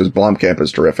sequences, because Blomkamp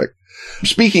is terrific.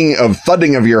 Speaking of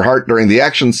thudding of your heart during the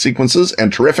action sequences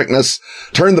and terrificness,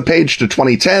 turn the page to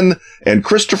 2010 and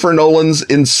Christopher Nolan's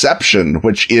Inception,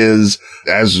 which is,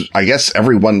 as I guess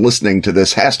everyone listening to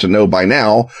this has to know by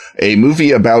now, a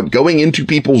movie about going into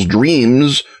people's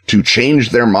dreams to change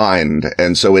their mind.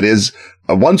 And so it is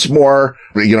once more,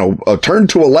 a turn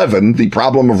to 11, the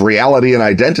problem of reality and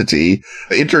identity,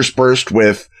 interspersed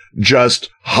with just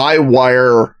high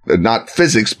wire, not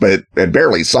physics, and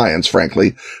barely science,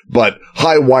 frankly, but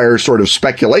high wire sort of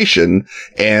speculation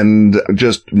and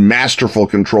just masterful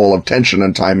control of tension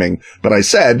and timing. But I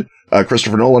said,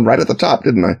 Christopher Nolan right at the top,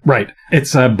 didn't I? Right.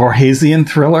 It's a Borgesian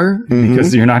thriller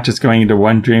because you're not just going into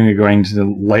one dream, you're going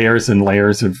to layers and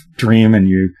layers of dream. And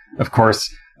you, of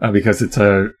course, because it's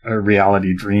a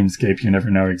reality dreamscape, you never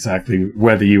know exactly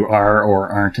whether you are or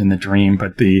aren't in the dream,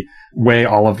 but the way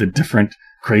all of the different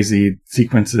crazy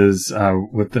sequences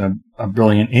with a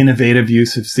brilliant, innovative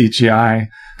use of CGI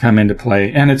come into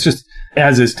play. And it's just,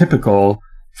 as is typical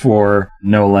for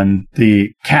Nolan,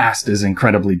 the cast is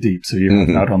incredibly deep. So you have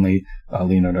not only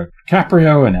Leonardo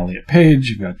DiCaprio and Elliot Page,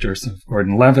 you've got Joseph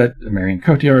Gordon-Levitt, Marion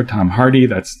Cotillard, Tom Hardy.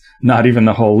 That's not even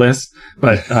the whole list,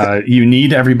 but you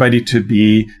need everybody to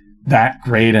be that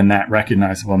great and that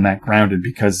recognizable and that grounded,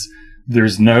 because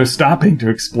there's no stopping to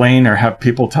explain or have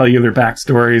people tell you their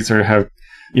backstories or have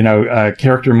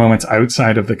character moments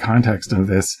outside of the context of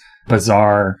this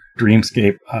bizarre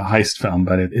dreamscape heist film.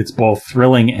 But it's both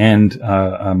thrilling and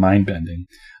mind-bending.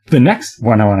 The next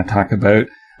one I want to talk about,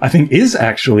 I think, is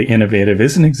actually innovative,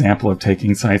 is an example of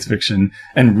taking science fiction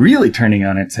and really turning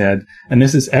on its head. And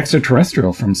this is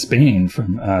Extraterrestrial from Spain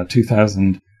from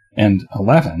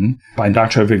 2011 by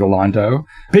Nacho Vigalondo.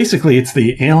 Basically, it's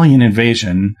the alien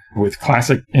invasion with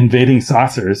classic invading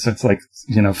saucers. It's like,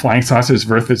 flying saucers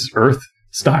versus Earth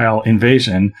style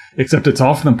invasion, except it's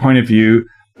all from the point of view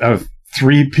of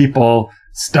three people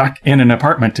stuck in an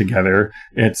apartment together.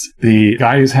 It's the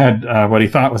guy who's had what he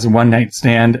thought was a one-night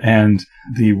stand, and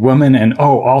the woman, and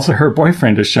also her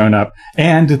boyfriend has shown up,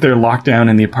 and they're locked down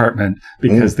in the apartment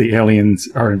because the aliens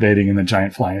are invading and the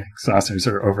giant flying saucers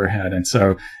are overhead. And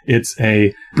so it's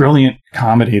a brilliant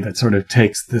comedy that sort of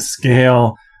takes the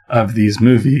scale of these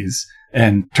movies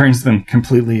and turns them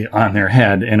completely on their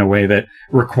head in a way that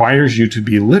requires you to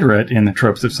be literate in the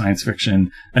tropes of science fiction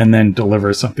and then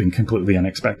deliver something completely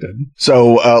unexpected.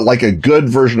 So, like a good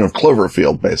version of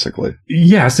Cloverfield, basically.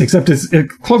 Yes, except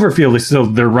Cloverfield is still,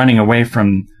 they're running away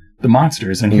from the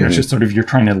monsters, and here it's just sort of, you're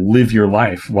trying to live your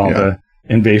life while the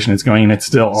invasion is going, and it's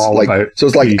still all about... So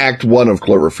it's like Act 1 of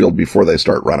Cloverfield before they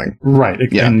start running. Right.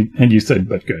 Yeah. And you said,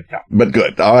 but good. Yeah. But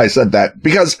good. Oh, I said that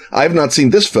because I've not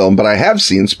seen this film, but I have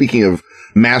seen, speaking of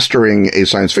mastering a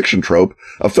science fiction trope,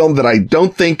 a film that I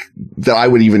don't think that I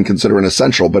would even consider an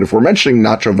essential. But if we're mentioning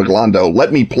Nacho Vigalondo,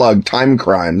 let me plug Time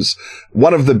Crimes,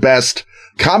 one of the best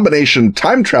combination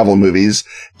time travel movies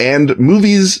and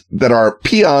movies that are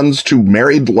peons to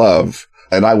married love.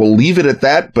 And I will leave it at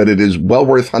that, but it is well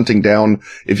worth hunting down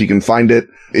if you can find it.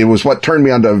 It was what turned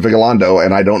me onto Vigilando,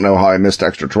 and I don't know how I missed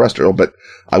Extraterrestrial, but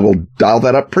I will dial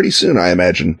that up pretty soon, I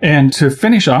imagine. And to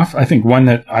finish off, I think one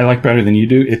that I like better than you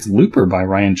do, it's Looper by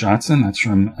Rian Johnson. That's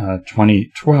from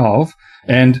 2012.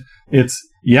 And it's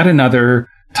yet another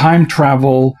time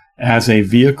travel as a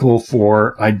vehicle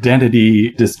for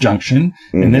identity disjunction.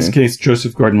 Mm-hmm. In this case,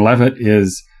 Joseph Gordon-Levitt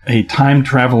is a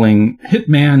time-traveling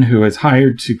hitman who is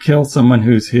hired to kill someone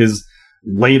who's his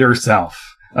later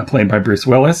self, played by Bruce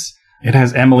Willis. It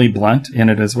has Emily Blunt in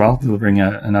it as well, delivering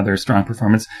another strong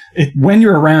performance. When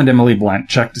you're around Emily Blunt,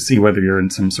 check to see whether you're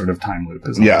in some sort of time loop.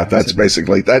 Yeah, that's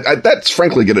basically, that's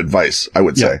frankly good advice, I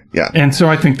would say. Yeah. And so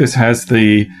I think this has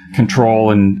the control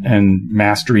and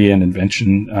mastery and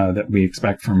invention that we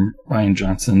expect from Rian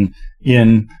Johnson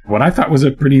in what I thought was a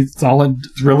pretty solid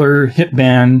thriller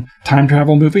hitman time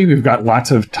travel movie. We've got lots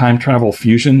of time travel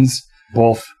fusions,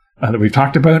 both that we've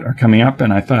talked about are coming up.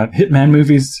 And I thought hitman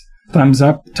movies, thumbs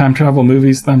up, time travel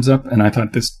movies, thumbs up. And I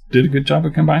thought this did a good job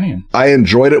of combining them. I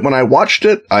enjoyed it when I watched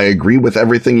it. I agree with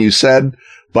everything you said.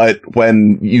 But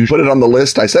when you put it on the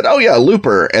list, I said, oh yeah,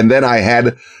 Looper. And then I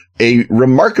had a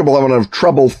remarkable amount of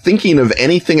trouble thinking of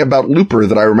anything about Looper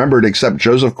that I remembered except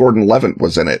Joseph Gordon-Levitt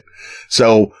was in it.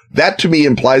 So that to me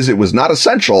implies it was not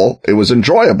essential. It was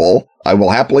enjoyable. I will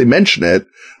happily mention it.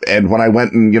 And when I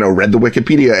went and, read the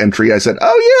Wikipedia entry, I said,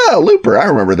 oh yeah, Looper. I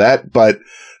remember that. But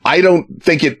I don't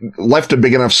think it left a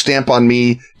big enough stamp on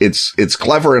me. It's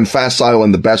clever and facile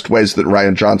in the best ways that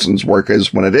Rian Johnson's work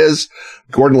is when it is.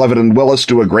 Gordon-Levitt and Willis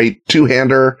do a great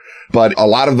two-hander, but a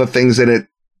lot of the things in it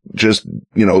just,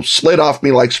 slid off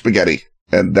me like spaghetti.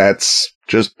 And that's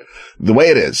just the way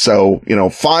it is. So,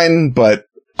 fine, but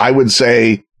I would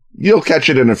say you'll catch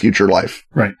it in a future life.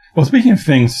 Right. Well, speaking of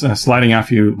things sliding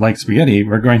off you like spaghetti,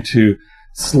 we're going to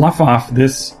slough off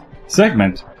this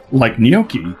segment like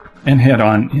gnocchi and head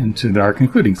on into our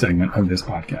concluding segment of this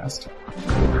podcast.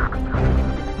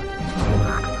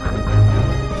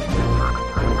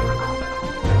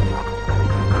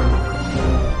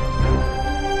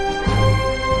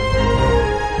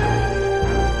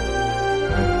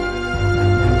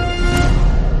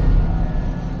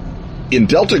 In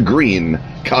Delta Green,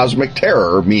 cosmic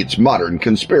terror meets modern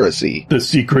conspiracy. The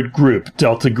secret group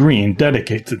Delta Green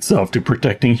dedicates itself to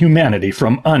protecting humanity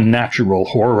from unnatural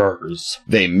horrors.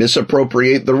 They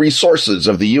misappropriate the resources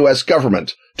of the U.S.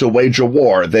 government to wage a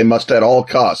war they must at all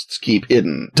costs keep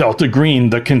hidden. Delta Green,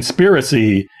 the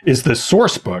conspiracy, is the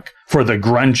source book for the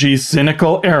grungy,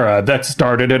 cynical era that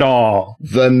started it all.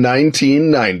 The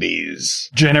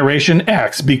 1990s. Generation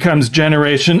X becomes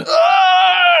Generation...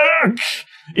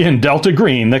 in Delta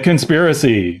Green, the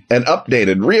conspiracy. An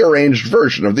updated, rearranged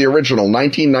version of the original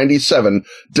 1997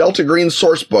 Delta Green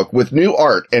sourcebook with new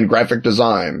art and graphic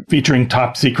design. Featuring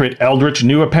top-secret eldritch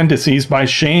new appendices by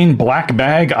Shane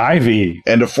Blackbag Ivy.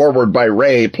 And a foreword by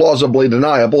Ray Plausibly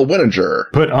Deniable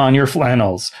Wininger. Put on your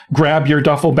flannels, grab your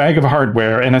duffel bag of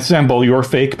hardware, and assemble your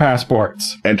fake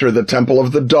passports. Enter the Temple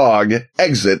of the Dog,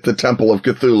 exit the Temple of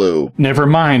Cthulhu. Never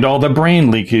mind all the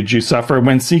brain leakage you suffer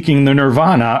when seeking the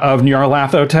nirvana of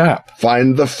Nyarlathotep.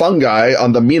 Find the fungi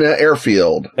on the Mina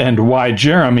airfield. And why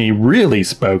Jeremy really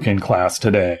spoke in class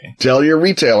today. Tell your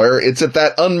retailer it's at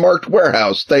that unmarked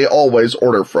warehouse they always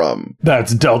order from.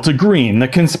 That's Delta Green, the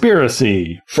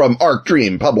conspiracy. From Arc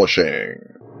Dream Publishing.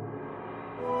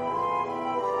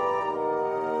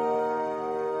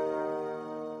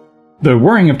 The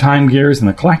whirring of time gears and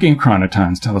the clacking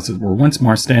chronotons tell us that we're once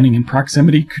more standing in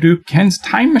proximity to Ken's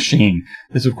time machine.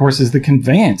 This, of course, is the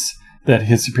conveyance that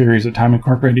his superiors at Time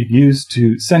Incorporated used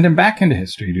to send him back into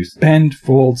history, to bend,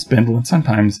 fold, spindle, and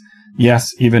sometimes,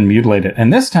 yes, even mutilate it.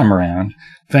 And this time around,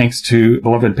 thanks to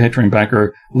beloved Patreon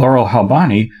backer Laurel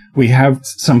Halbani, we have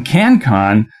some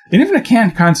CanCon, and even a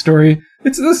CanCon story.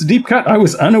 It's this deep cut. I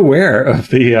was unaware of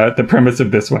the premise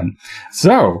of this one.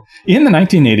 So, in the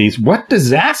 1980s, what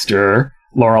disaster,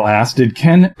 Laurel asked, did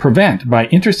Ken prevent by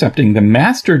intercepting the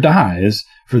master dies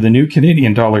for the new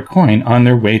Canadian dollar coin on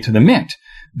their way to the mint,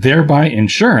 thereby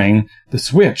ensuring the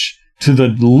switch to the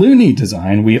loony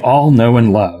design we all know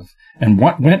and love? And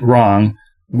what went wrong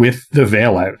with the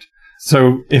veil-out?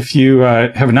 So if you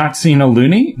have not seen a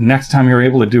loony, next time you're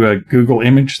able to do a Google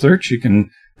image search, you can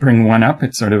bring one up.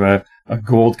 It's sort of a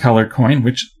gold-colored coin,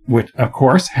 which of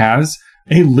course has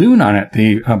a loon on it,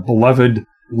 the beloved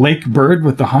lake bird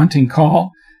with the haunting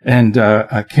call. And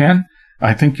Ken,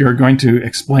 I think you're going to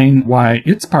explain why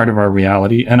it's part of our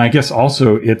reality, and I guess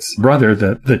also its brother,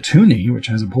 the toonie, which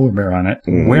has a polar bear on it,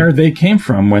 where they came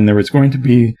from when there was going to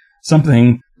be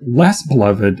something less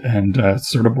beloved and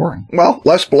sort of boring. Well,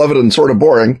 less beloved and sort of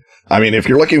boring. I mean, if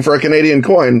you're looking for a Canadian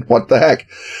coin, what the heck?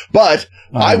 But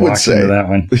I would say that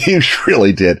one. You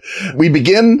really did. We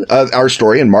begin our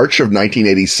story in March of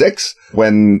 1986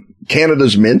 when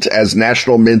Canada's Mint, as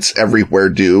national mints everywhere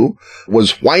do,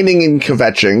 was whining and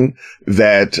kvetching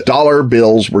that dollar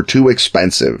bills were too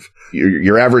expensive.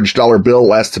 Your average dollar bill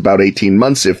lasts about 18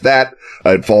 months. If that,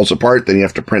 it falls apart, then you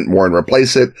have to print more and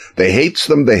replace it. They hates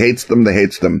them.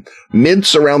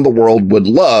 Mints around the world would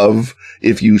love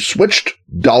if you switched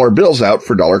dollar bills out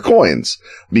for dollar coins,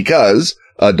 because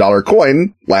a dollar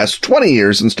coin lasts 20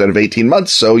 years instead of 18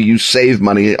 months. So you save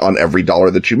money on every dollar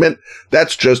that you mint.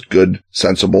 That's just good,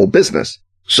 sensible business.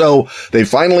 So they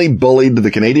finally bullied the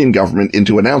Canadian government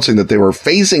into announcing that they were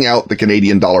phasing out the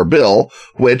Canadian dollar bill,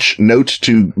 which, note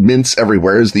to mints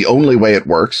everywhere, is the only way it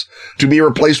works, to be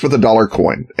replaced with a dollar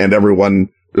coin. And everyone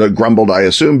grumbled, I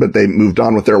assume, but they moved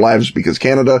on with their lives because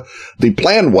Canada. The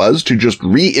plan was to just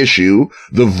reissue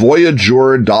the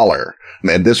Voyageur dollar.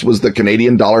 And this was the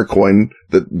Canadian dollar coin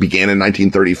that began in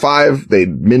 1935. They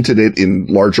minted it in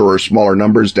larger or smaller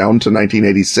numbers down to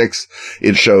 1986.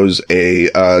 It shows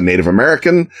a Native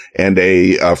American and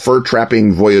a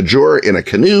fur-trapping voyageur in a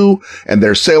canoe, and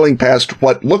they're sailing past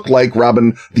what looked like,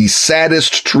 Robin, the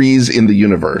saddest trees in the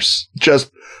universe.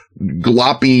 Just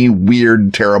gloppy,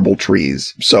 weird, terrible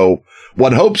trees. So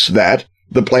one hopes that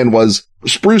the plan was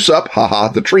spruce up,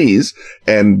 the trees,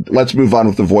 and let's move on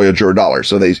with the Voyageur dollar.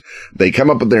 So they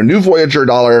come up with their new Voyageur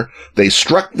dollar. They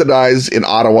struck the dies in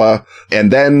Ottawa,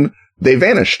 and then they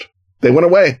vanished. They went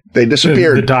away. They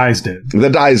disappeared. The dies did.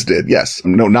 The dies did, yes.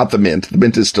 No, not the mint. The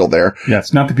mint is still there.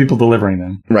 Yes, not the people delivering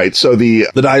them. Right. So the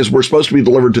dies were supposed to be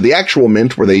delivered to the actual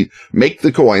mint where they make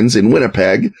the coins in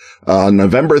Winnipeg on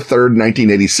November 3rd,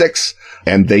 1986,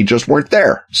 and they just weren't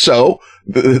there. So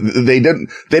they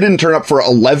didn't turn up for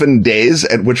 11 days,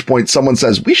 at which point someone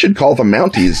says, we should call the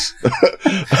Mounties.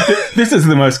 This is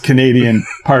the most Canadian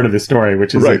part of the story,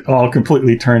 which is right. It all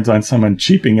completely turns on someone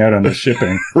cheaping out on the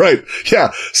shipping. Right.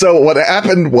 Yeah. So what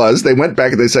happened was they went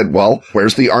back and they said, well,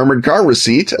 where's the armored car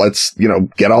receipt? Let's,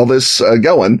 get all this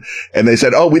going. And they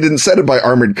said, oh, we didn't send it by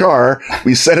armored car.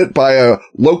 We sent it by a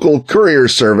local courier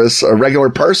service, a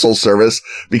regular parcel service,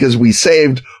 because we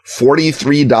saved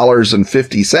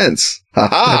 $43.50.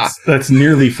 That's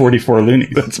nearly 44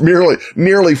 loonies. That's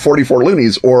nearly 44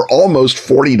 loonies, or almost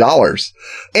 $40.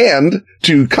 And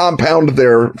to compound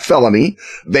their felony,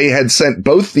 they had sent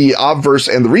both the obverse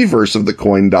and the reverse of the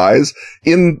coin dies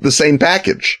in the same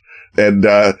package. And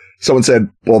someone said,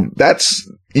 well,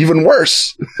 that's even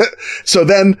worse. So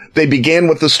then they began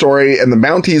with the story, and the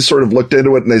Mounties sort of looked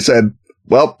into it and they said,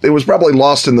 well, it was probably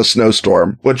lost in the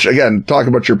snowstorm, which, again, talk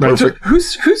about your perfect... Right,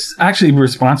 so who's actually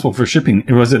responsible for shipping?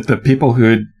 Was it the people who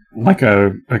had, like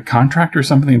a contract or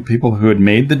something, people who had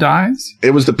made the dies?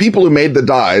 It was the people who made the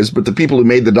dies, but the people who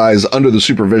made the dies under the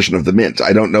supervision of the mint.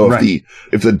 I don't know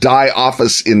if the die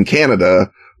office in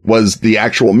Canada was the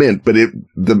actual mint, but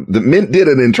the mint did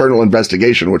an internal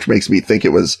investigation, which makes me think it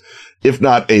was, if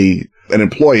not an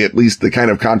employee, at least the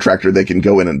kind of contractor they can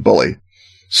go in and bully.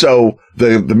 So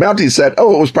the Mounties said,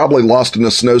 oh, it was probably lost in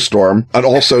a snowstorm. And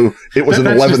also it was an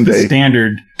 11-day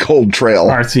standard cold trail.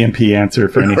 RCMP answer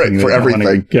for anything. Right, for everything.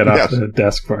 Want to get off the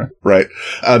desk for. Right.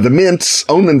 The Mint's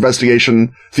own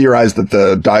investigation theorized that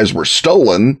the dies were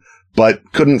stolen, but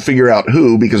couldn't figure out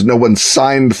who because no one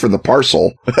signed for the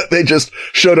parcel. They just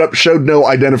showed up, showed no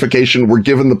identification, were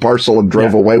given the parcel and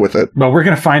drove away with it. Well, we're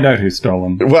going to find out who stole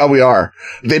them. Well, we are.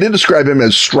 They did describe him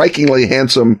as strikingly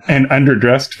handsome. And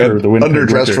underdressed for the winter.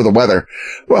 Underdressed for the weather.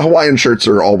 Well, Hawaiian shirts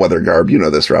are all weather garb. You know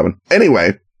this, Robin.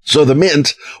 Anyway. So the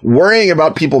Mint, worrying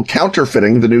about people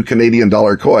counterfeiting the new Canadian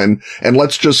dollar coin, and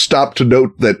let's just stop to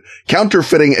note that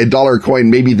counterfeiting a dollar coin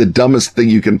may be the dumbest thing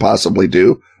you can possibly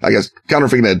do. I guess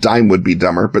counterfeiting a dime would be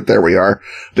dumber, but there we are.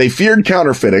 They feared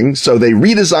counterfeiting, so they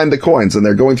redesigned the coins, and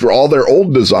they're going through all their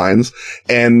old designs,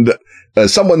 and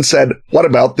someone said, what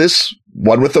about this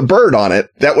one with a bird on it?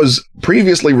 That was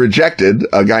previously rejected.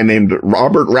 A guy named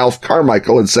Robert Ralph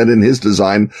Carmichael had sent in his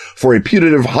design for a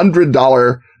punitive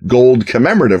 $100 gold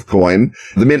commemorative coin.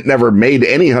 The Mint never made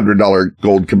any $100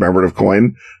 gold commemorative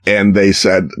coin. And they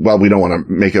said, well, we don't want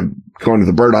to make a coin with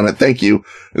a bird on it. Thank you.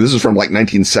 And this is from like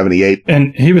 1978.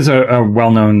 And he was a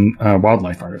well-known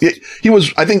wildlife artist. He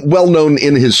was, I think, well-known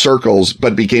in his circles,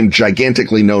 but became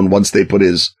gigantically known once they put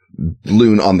his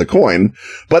loon on the coin.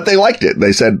 But they liked it.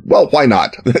 They said, well, why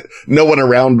not? No one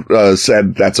around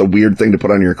said that's a weird thing to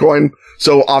put on your coin.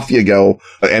 So off you go.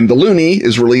 And the loonie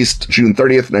is released June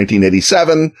 30th,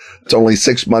 1987. It's only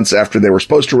 6 months after they were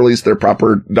supposed to release their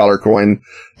proper dollar coin.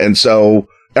 And so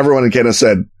everyone in Canada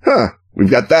said, We've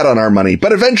got that on our money.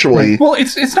 But eventually... Right. Well,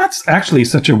 it's not actually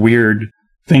such a weird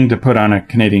thing to put on a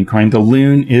Canadian coin. The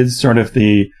loon is sort of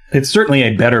it's certainly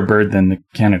a better bird than the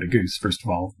Canada goose, first of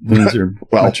all. Loons are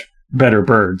much better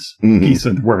birds. Geese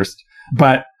are the worst.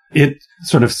 But it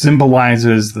sort of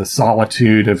symbolizes the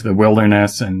solitude of the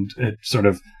wilderness, and it sort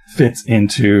of fits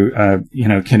into,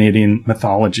 Canadian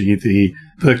mythology.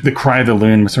 The cry of the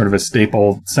loon was sort of a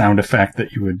staple sound effect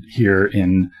that you would hear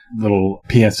in little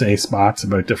PSA spots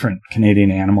about different Canadian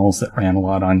animals that ran a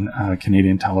lot on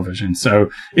Canadian television. So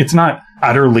it's not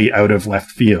utterly out of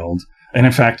left field. And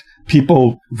in fact,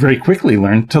 people very quickly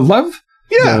learned to love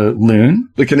the loon.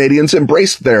 The Canadians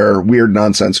embraced their weird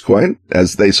nonsense coin,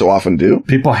 as they so often do.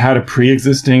 People had a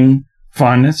pre-existing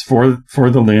fondness for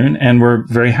the loon and were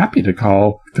very happy to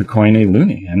call the coin a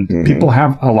loonie. And people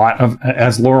have a lot of,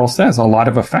 as Laurel says, a lot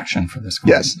of affection for this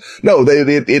coin. Yes. No,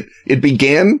 it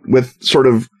began with sort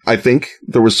of, I think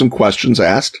there was some questions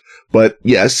asked, but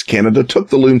yes, Canada took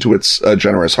the loon to its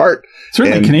generous heart.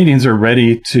 Certainly Canadians are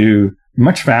ready to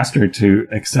much faster to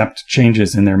accept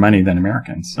changes in their money than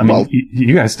Americans. I mean,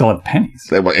 you guys still have pennies.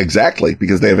 Exactly,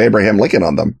 because they have Abraham Lincoln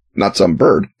on them, not some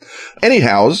bird.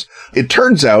 Anyhow, it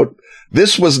turns out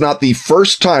this was not the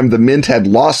first time the Mint had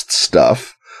lost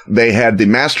stuff. They had the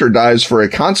master dies for a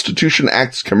Constitution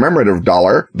Act's commemorative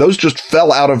dollar. Those just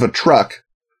fell out of a truck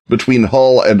between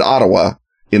Hull and Ottawa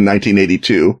in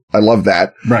 1982. I love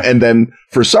that. Right. And then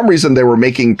for some reason they were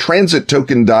making transit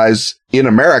token dies in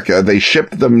America. They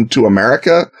shipped them to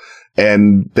America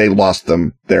and they lost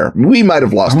them there. We might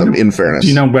have lost them, in fairness. Do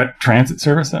you know what transit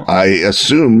service that was? I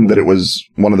assume that it was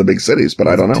one of the big cities, but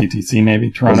I don't know. TTC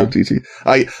maybe? Toronto? Was it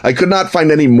TTC? I could not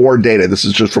find any more data. This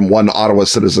is just from one Ottawa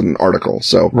Citizen article.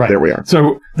 So There we are.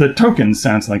 So the token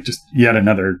sounds like just yet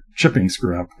another shipping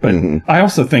screw up. But I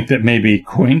also think that maybe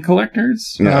coin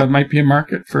collectors might be a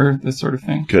market for this sort of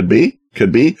thing. Could be.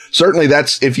 Certainly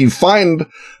that's, if you find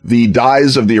the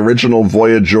dies of the original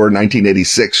Voyageur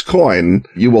 1986 coin,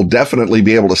 you will definitely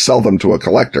be able to sell them to a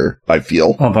collector, I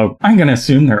feel. Although I'm going to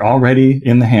assume they're already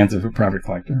in the hands of a private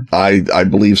collector. I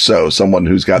believe so. Someone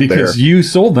who's got because you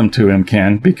sold them to him,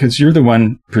 Ken, because you're the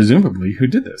one, presumably, who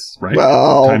did this, right?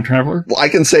 Well, time traveler? Well, I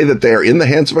can say that they're in the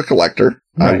hands of a collector.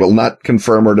 Right. I will not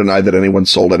confirm or deny that anyone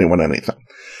sold anyone anything.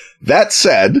 That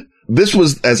said, this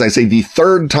was, as I say, the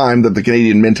third time that the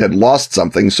Canadian Mint had lost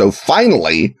something. So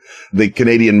finally, the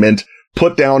Canadian Mint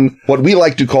put down what we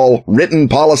like to call written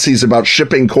policies about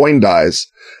shipping coin dies.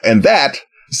 And that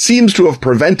seems to have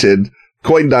prevented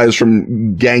coin dies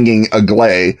from ganging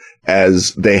agley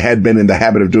as they had been in the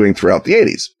habit of doing throughout the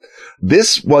 80s.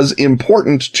 This was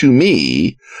important to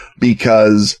me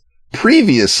because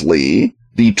previously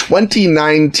the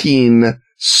 2019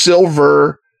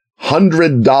 silver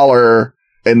 $100,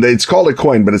 and it's called a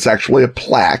coin, but it's actually a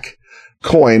plaque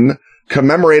coin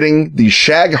commemorating the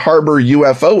Shag Harbor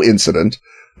UFO incident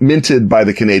minted by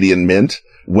the Canadian Mint,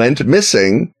 went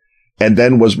missing and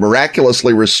then was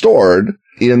miraculously restored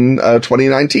in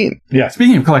 2019. Yeah.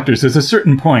 Speaking of collectors, there's a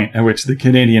certain point at which the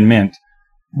Canadian Mint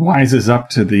wises up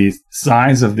to the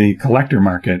size of the collector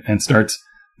market and starts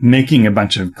making a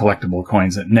bunch of collectible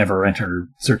coins that never enter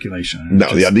circulation. No,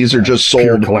 these are just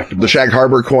sold. The Shag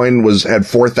Harbor coin had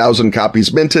 4,000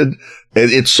 copies minted.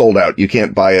 It's sold out. You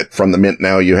can't buy it from the Mint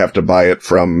now. You have to buy it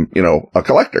from, a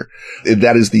collector.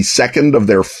 That is the second of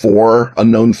their 4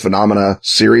 Unknown Phenomena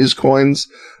series coins.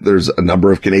 There's a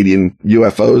number of Canadian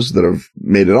UFOs that have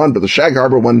made it on, but the Shag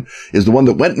Harbor one is the one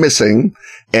that went missing,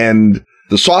 and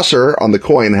the saucer on the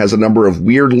coin has a number of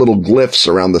weird little glyphs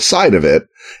around the side of it,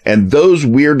 and those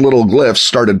weird little glyphs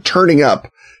started turning up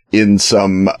in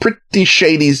some pretty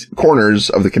shady corners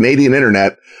of the Canadian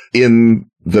internet in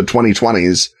the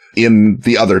 2020s in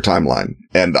the other timeline.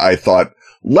 And I thought,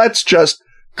 let's just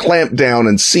clamp down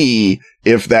and see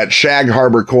if that Shag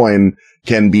Harbor coin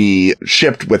can be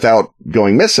shipped without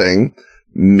going missing.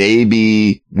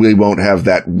 Maybe we won't have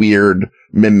that weird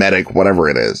mimetic, whatever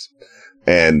it is.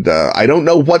 And I don't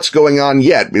know what's going on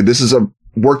yet. This is a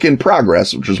work in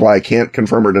progress, which is why I can't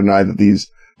confirm or deny that these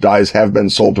dies have been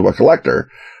sold to a collector.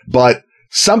 But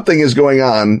something is going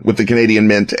on with the Canadian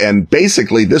Mint, and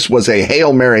basically this was a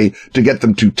Hail Mary to get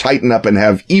them to tighten up and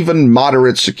have even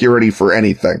moderate security for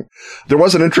anything. There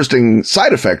was an interesting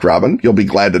side effect, Robin, you'll be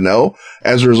glad to know.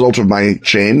 As a result of my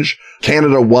change,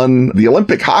 Canada won the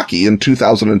Olympic hockey in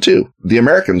 2002. The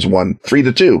Americans won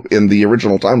 3-2 in the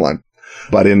original timeline.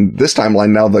 But in this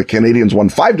timeline now, the Canadians won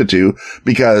 5-2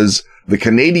 because the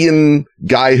Canadian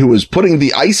guy who was putting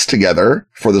the ice together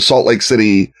for the Salt Lake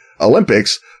City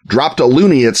Olympics dropped a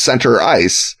loonie at center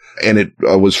ice, and it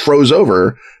was froze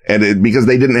over, and because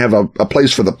they didn't have a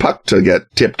place for the puck to get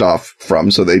tipped off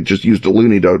from, so they just used a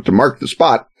loonie to mark the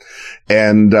spot.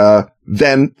 And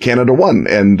then Canada won,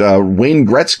 and Wayne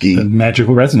Gretzky, the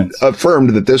magical resonance,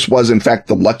 affirmed that this was in fact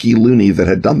the lucky loonie that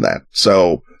had done that.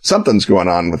 So something's going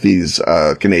on with these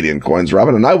Canadian coins,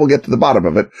 Robin, and I will get to the bottom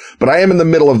of it. But I am in the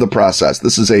middle of the process.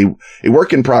 This is a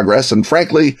work in progress, and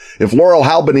frankly, if Laurel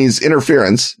Halbany's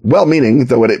interference, well-meaning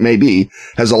though it may be,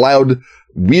 has allowed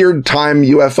weird time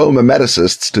UFO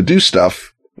mimeticists to do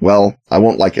stuff, well, I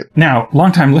won't like it. Now,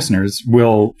 longtime listeners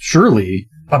will surely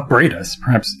upbraid us,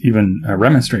 perhaps even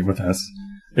remonstrate with us,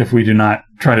 if we do not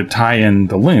try to tie in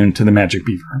the loon to the magic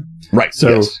beaver. Right.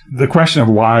 So yes. The question of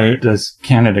why does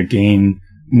Canada gain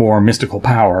more mystical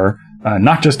power,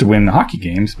 not just to win the hockey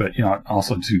games, but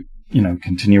also to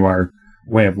continue our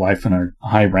way of life and our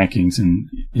high rankings and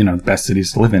the best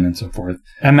cities to live in and so forth.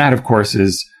 And that, of course,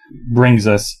 brings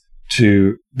us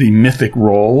to the mythic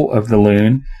role of the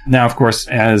loon. Now, of course,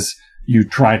 as you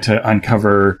try to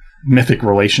uncover mythic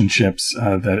relationships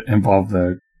that involve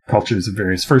the cultures of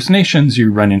various First Nations,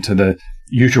 you run into the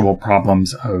usual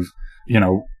problems of,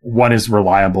 what is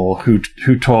reliable, who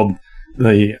told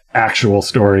the actual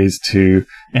stories to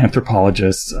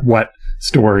anthropologists, what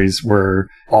stories were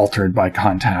altered by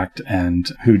contact,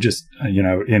 and who just,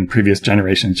 in previous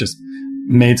generations just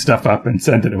made stuff up and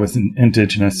said that it was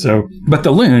indigenous. But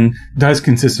the loon does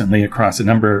consistently across a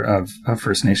number of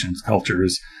First Nations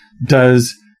cultures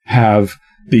does have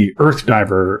the earth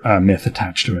diver myth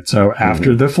attached to it. So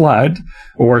after the flood,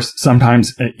 or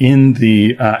sometimes in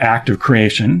the act of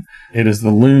creation, it is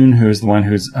the loon who is the one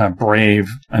who's brave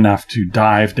enough to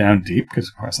dive down deep, because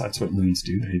of course that's what loons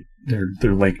do.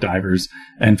 They're lake divers,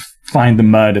 and find the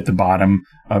mud at the bottom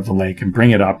of the lake and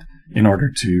bring it up in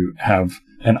order to have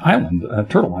an island, a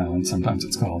turtle island, sometimes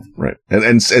it's called. Right.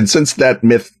 And since that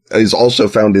myth is also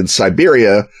found in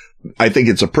Siberia, I think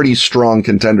it's a pretty strong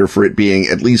contender for it being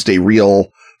at least a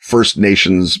real First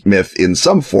Nations myth in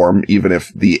some form, even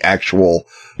if the actual,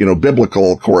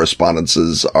 biblical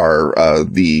correspondences are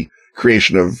the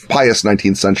creation of pious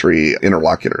 19th century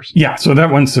interlocutors. Yeah, so that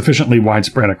one's sufficiently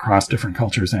widespread across different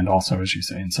cultures, and also, as you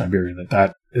say, in Siberia,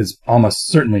 that is almost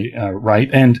certainly right.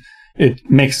 And it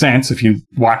makes sense if you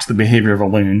watch the behavior of a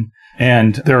loon.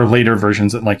 And there are later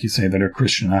versions that, like you say, that are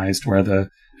Christianized, where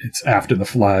it's after the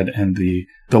flood, and the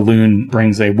loon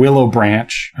brings a willow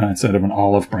branch instead of an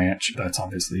olive branch. That's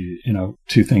obviously,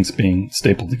 two things being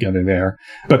stapled together there.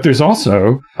 But there's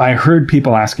also, I heard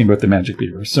people asking about the magic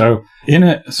beaver. So in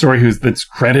a story that's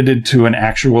credited to an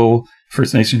actual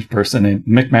First Nations person, a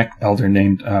Mi'kmaq elder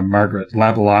named Margaret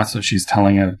Labala, so she's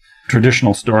telling a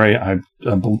traditional story. I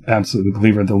absolutely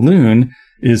believe her. The loon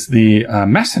is the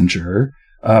messenger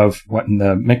of what in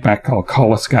the Mi'kmaq call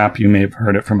Koloskap. You may have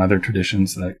heard it from other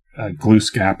traditions. That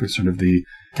Glooscap is sort of the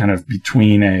kind of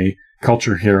between a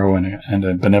culture hero and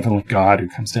a benevolent god who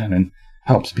comes down and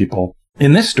helps people.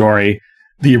 In this story,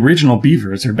 the original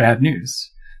beavers are bad news.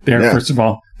 First of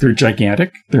all, they're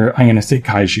gigantic. They're, I'm going to say,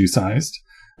 kaiju-sized.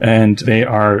 And they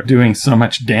are doing so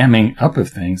much damming up of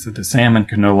things that the salmon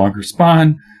can no longer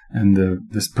spawn, and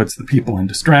this puts the people in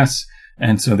distress.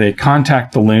 And so they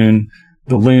contact the loon.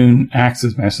 The loon acts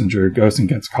as messenger, goes and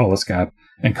gets Koloskap,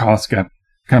 and Koloskap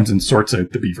comes and sorts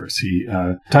out the beavers. He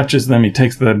touches them. He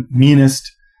takes the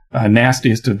meanest,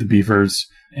 nastiest of the beavers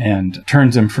and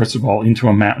turns them, first of all, into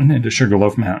a mountain, into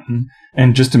Sugarloaf Mountain.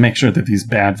 And just to make sure that these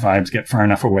bad vibes get far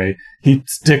enough away, he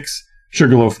sticks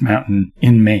Sugarloaf Mountain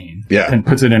in Maine and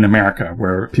puts it in America,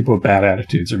 where people with bad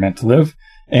attitudes are meant to live.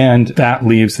 And that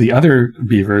leaves the other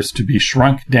beavers to be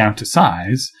shrunk down to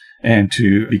size and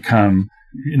to become,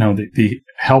 the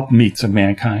helpmeets of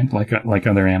mankind, like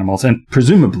other animals. And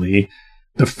presumably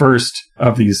the first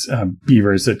of these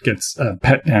beavers that gets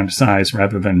pet down to size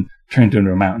rather than turned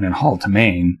into a mountain and hauled to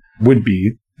Maine would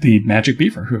be the magic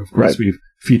beaver, who, of course, we've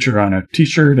featured on a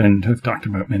T-shirt and have talked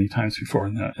about many times before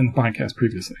in the podcast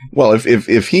previously. Well,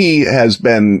 if he has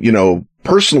been,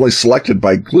 personally selected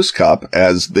by Glooscap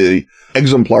as the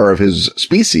exemplar of his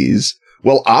species,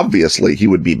 well, obviously he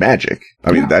would be magic.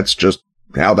 I mean, that's just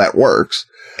how that works.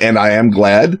 And I am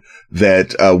glad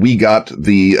that we got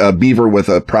the beaver with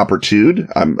a proper tude.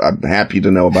 I'm happy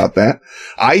to know about that.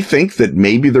 I think that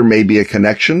maybe there may be a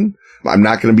connection. I'm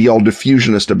not going to be all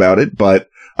diffusionist about it, but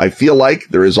I feel like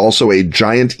there is also a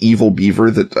giant evil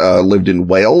beaver that lived in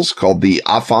Wales called the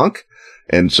Afanc.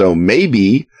 And so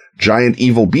maybe giant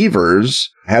evil beavers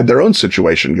had their own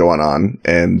situation going on.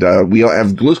 And we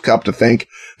have Glooscap to thank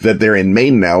that they're in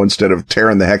Maine now instead of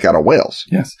tearing the heck out of whales.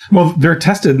 Yes. Well, they're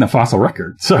tested in the fossil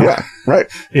record. So yeah, right.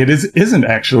 It isn't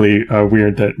actually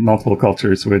weird that multiple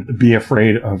cultures would be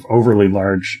afraid of overly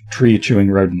large tree-chewing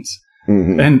rodents.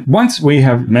 Mm-hmm. And once we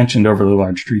have mentioned overly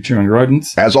large tree-chewing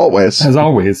rodents, as always,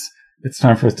 it's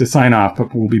time for us to sign off,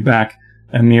 but we'll be back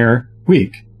a mere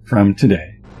week from today.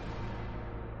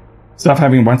 Stuff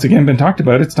having once again been talked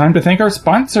about, it's time to thank our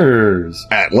sponsors.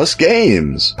 Atlas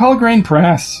Games, Pelgrane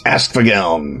Press,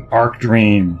 Astfageln, Arc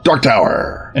Dream, Dark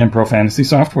Tower, and Pro Fantasy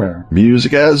Software.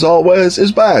 Music, as always,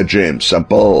 is by James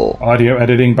Semple. Audio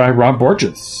editing by Rob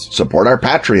Borges. Support our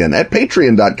Patreon at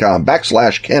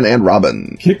patreon.com/Ken and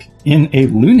Robin. Kick in a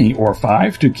loony or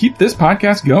 5 to keep this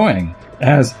podcast going,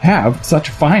 as have such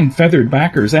fine feathered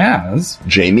backers as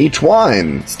Jamie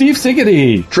Twine, Steve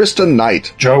Siggety, Tristan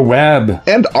Knight, Joe Webb,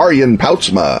 and Aryan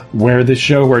Poutsma. Wear this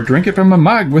show or drink it from a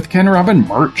mug with Ken Robin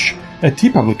merch at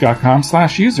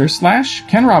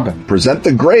tpublic.com/user/Ken Robin. Present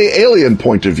the gray alien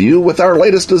point of view with our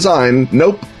latest design.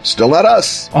 Nope, still not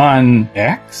us. On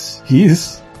X,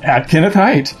 he's at Kenneth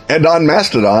Height. And on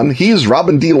Mastodon, he's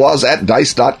Robin D. Laws at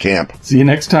dice.camp. See you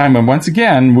next time, and once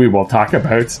again, we will talk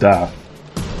about stuff.